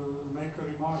make a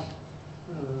remark,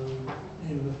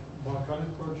 in the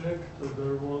Balkanic project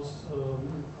there was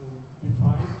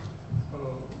defined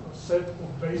a set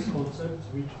of base concepts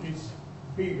which is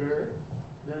bigger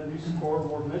than this Core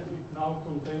WordNet. It now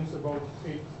contains about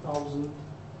 8,000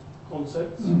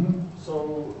 concepts.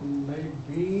 So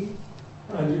maybe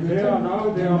they are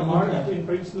marked in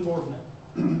Princeton WordNet.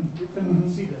 You can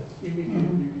see that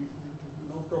immediately,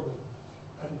 no problem.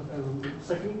 And the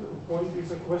second point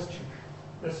is a question.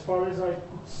 As far as I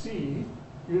could see,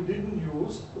 you didn't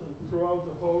use throughout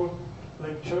the whole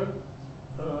lecture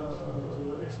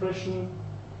expression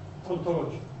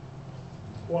ontology.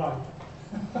 Why?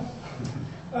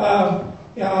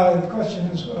 The question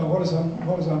is, what does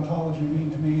ontology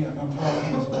mean to me? And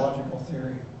ontology is a logical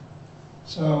theory.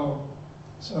 So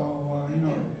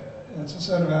it's a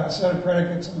set of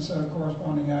predicates and a set of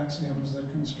corresponding axioms that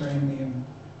constrain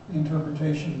the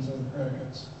interpretations of the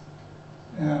predicates.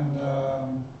 And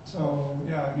so,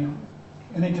 yeah, I mean,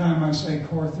 anytime I say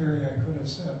core theory, I could have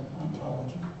said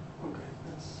ontology. Okay,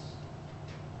 that's.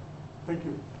 Thank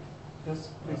you. Yes,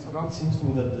 please. It seems to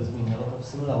me that there's been a lot of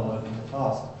similar work in the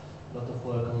past. A lot of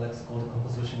work on lexical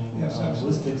decomposition, yes,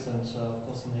 linguistics, and of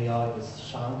course in AI with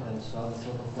Shank and other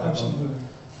sort of work absolutely. on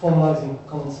formalizing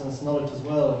common sense knowledge as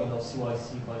well,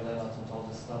 CYC by Leonard and all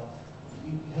this stuff.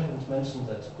 You haven't mentioned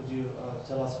that. Could you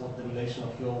tell us what the relation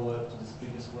of your work to this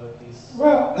previous work is?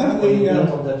 Well, on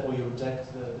that, where you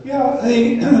reject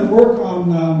the work on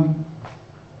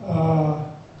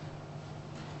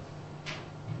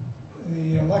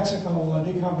the lexical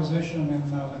decomposition in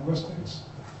linguistics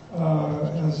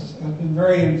has been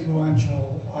very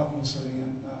influential, obviously,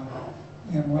 in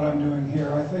what I'm doing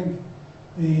here. I think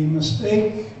the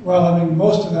mistake,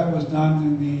 most of that was done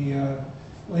in the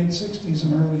late 60s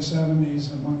and early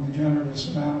 70s among the generative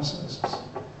semanticists.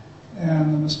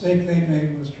 And the mistake they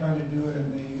made was try to do it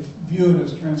view it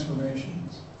as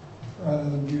transformations, rather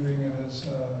than viewing it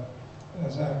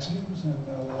as axioms and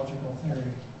logical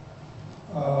theory.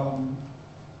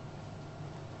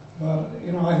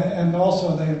 And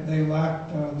also they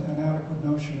lacked an adequate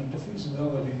notion of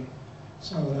diffeasibility,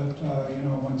 so that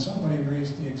when somebody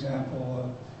raised the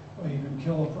example of, you can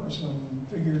kill a person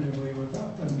figuratively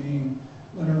without them being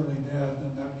literally dead,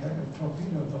 and that kind of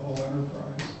torpedoed the whole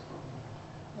enterprise.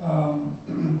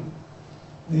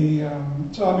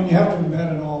 You have to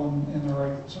embed it all in the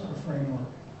right sort of framework.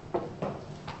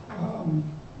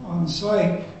 On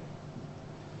psych,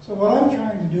 so what I'm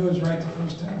trying to do is write the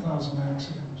first 10,000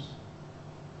 axioms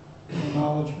in the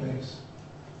knowledge base.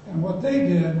 And what they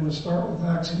did was start with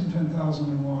axiom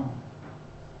 10,001.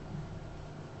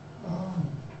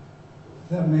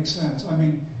 That makes sense. I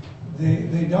mean,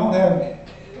 they don't have.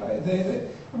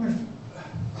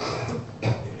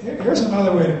 Here's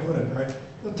another way to put it, right?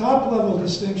 The top level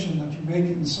distinction that you make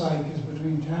in psych is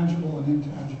between tangible and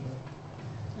intangible.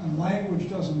 And language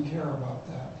doesn't care about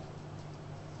that.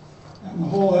 And the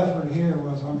whole effort here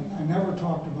was, I never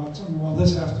talked about something, well,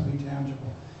 this has to be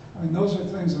tangible. Those are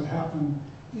things that happen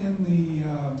in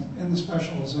the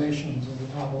specializations of the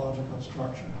topological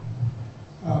structure.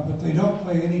 But they don't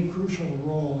play any crucial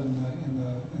role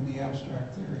in the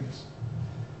abstract theories.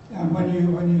 And when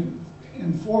you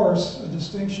enforce a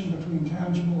distinction between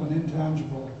tangible and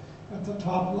intangible at the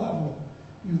top level,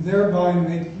 you thereby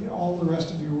make all the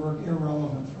rest of your work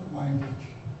irrelevant for language.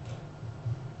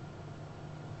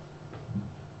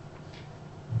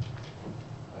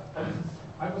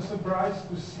 I was surprised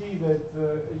to see that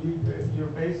your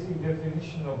basic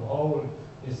definition of whole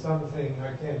is something,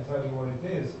 I can't tell you what it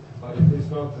is, but it is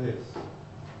not this.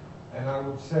 And I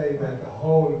would say that a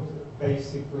whole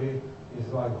basically is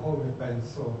like holding a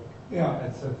pencil,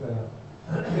 etc.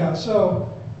 Yeah, so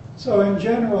in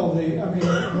general, a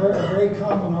very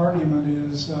common argument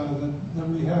is that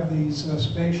we have these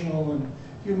spatial and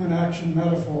human action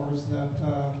metaphors that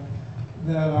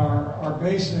are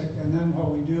basic, and then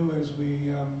what we do is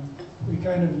we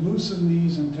kind of loosen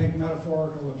these and take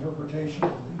metaphorical interpretation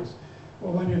of these.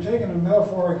 Well, when you're taking a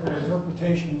metaphorical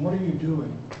interpretation, what are you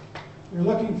doing? You're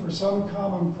looking for some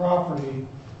common property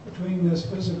between this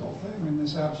physical thing and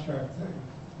this abstract thing.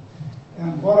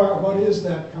 And what is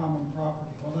that common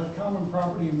property? Well, that common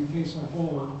property in the case of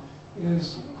whole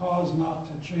is cause not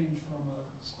to change from a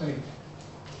state.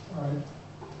 All right?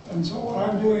 And so what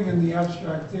I'm doing in the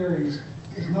abstract theories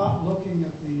is not looking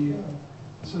at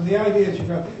so the idea is you've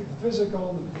got the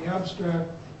physical, the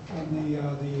abstract, and the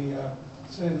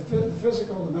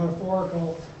physical, the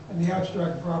metaphorical, and the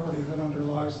abstract property that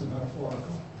underlies the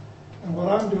metaphorical. And what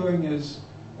I'm doing is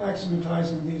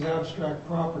axiomatizing these abstract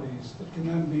properties that can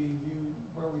then be viewed,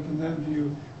 where we can then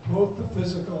view both the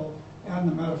physical and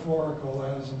the metaphorical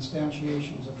as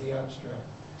instantiations of the abstract,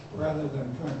 rather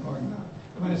than kind of going that.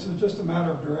 It's just a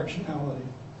matter of directionality.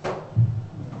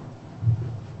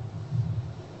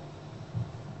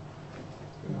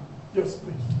 Yes,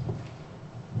 please.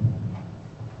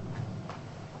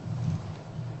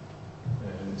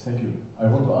 Thank you. I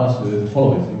want to ask the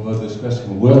following. You were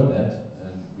discussing WordNet,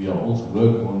 and we are also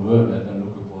working on WordNet and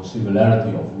looking for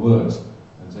similarity of words.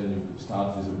 And then you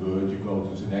start with a word, you go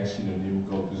to the next synonym,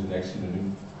 go to the next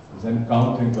synonym, and then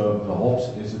counting the hops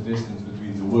is the distance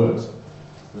between the words.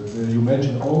 But you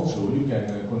mentioned also you can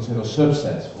consider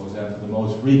subsets, for example, the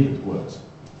most frequent words.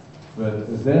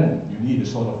 But then you need a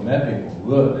sort of mapping of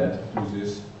WordNet to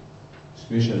this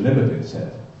special limited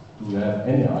set. Do you have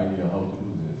any idea how to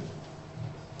do this?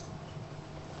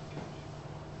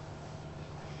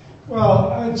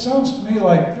 Well, it sounds to me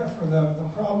like for the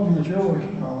problem that you're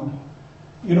working on,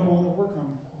 you don't want to work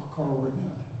on Core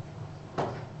WordNet.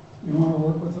 You want to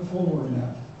work with the full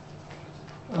WordNet.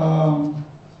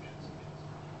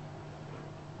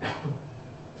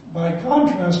 By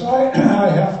contrast, I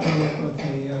have to work with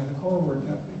the Core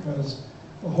WordNet because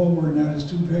the whole WordNet is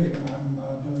too big and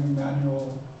I'm doing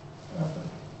manual effort.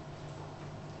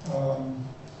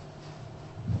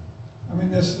 I mean,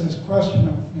 this question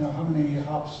of how many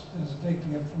hops does it take to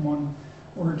get from one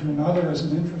word to another is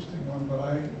an interesting one, but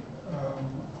I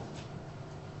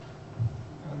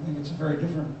think it's a very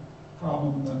different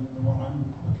problem than the one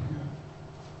I'm looking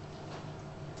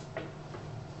at.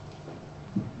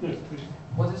 Yes, please.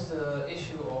 What is the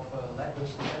issue of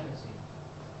language dependency?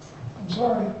 I'm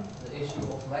sorry. The issue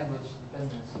of language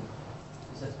dependency,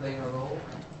 is that playing a role,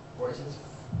 or is it?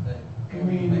 You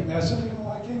mean as if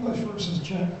like English versus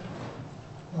Czech?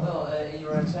 Well, in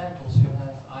your examples, you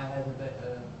have I have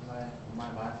my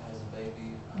wife has a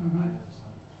baby, I have a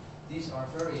son. These are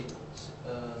very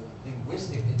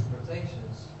linguistic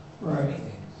interpretations of Right.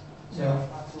 meanings. So, Yeah.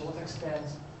 to what extent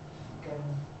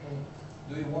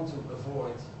do you want to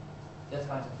avoid that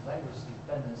kind of language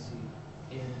dependency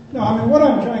in? No, I mean what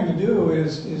I'm trying to do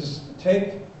is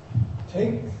take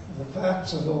the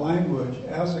facts of the language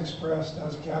as expressed,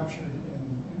 as captured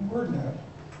in WordNet,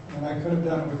 and I could have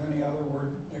done it with any other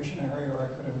word dictionary, or I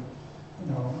could have,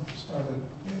 started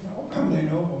de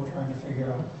novo trying to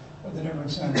figure out what the different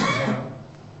senses are,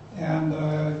 and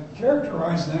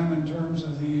characterize them in terms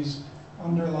of these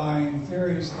underlying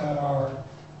theories that are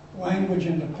language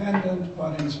independent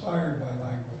but inspired by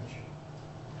language.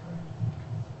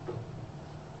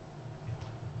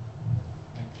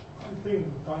 I think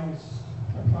the time is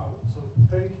out, so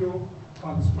thank you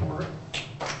once more.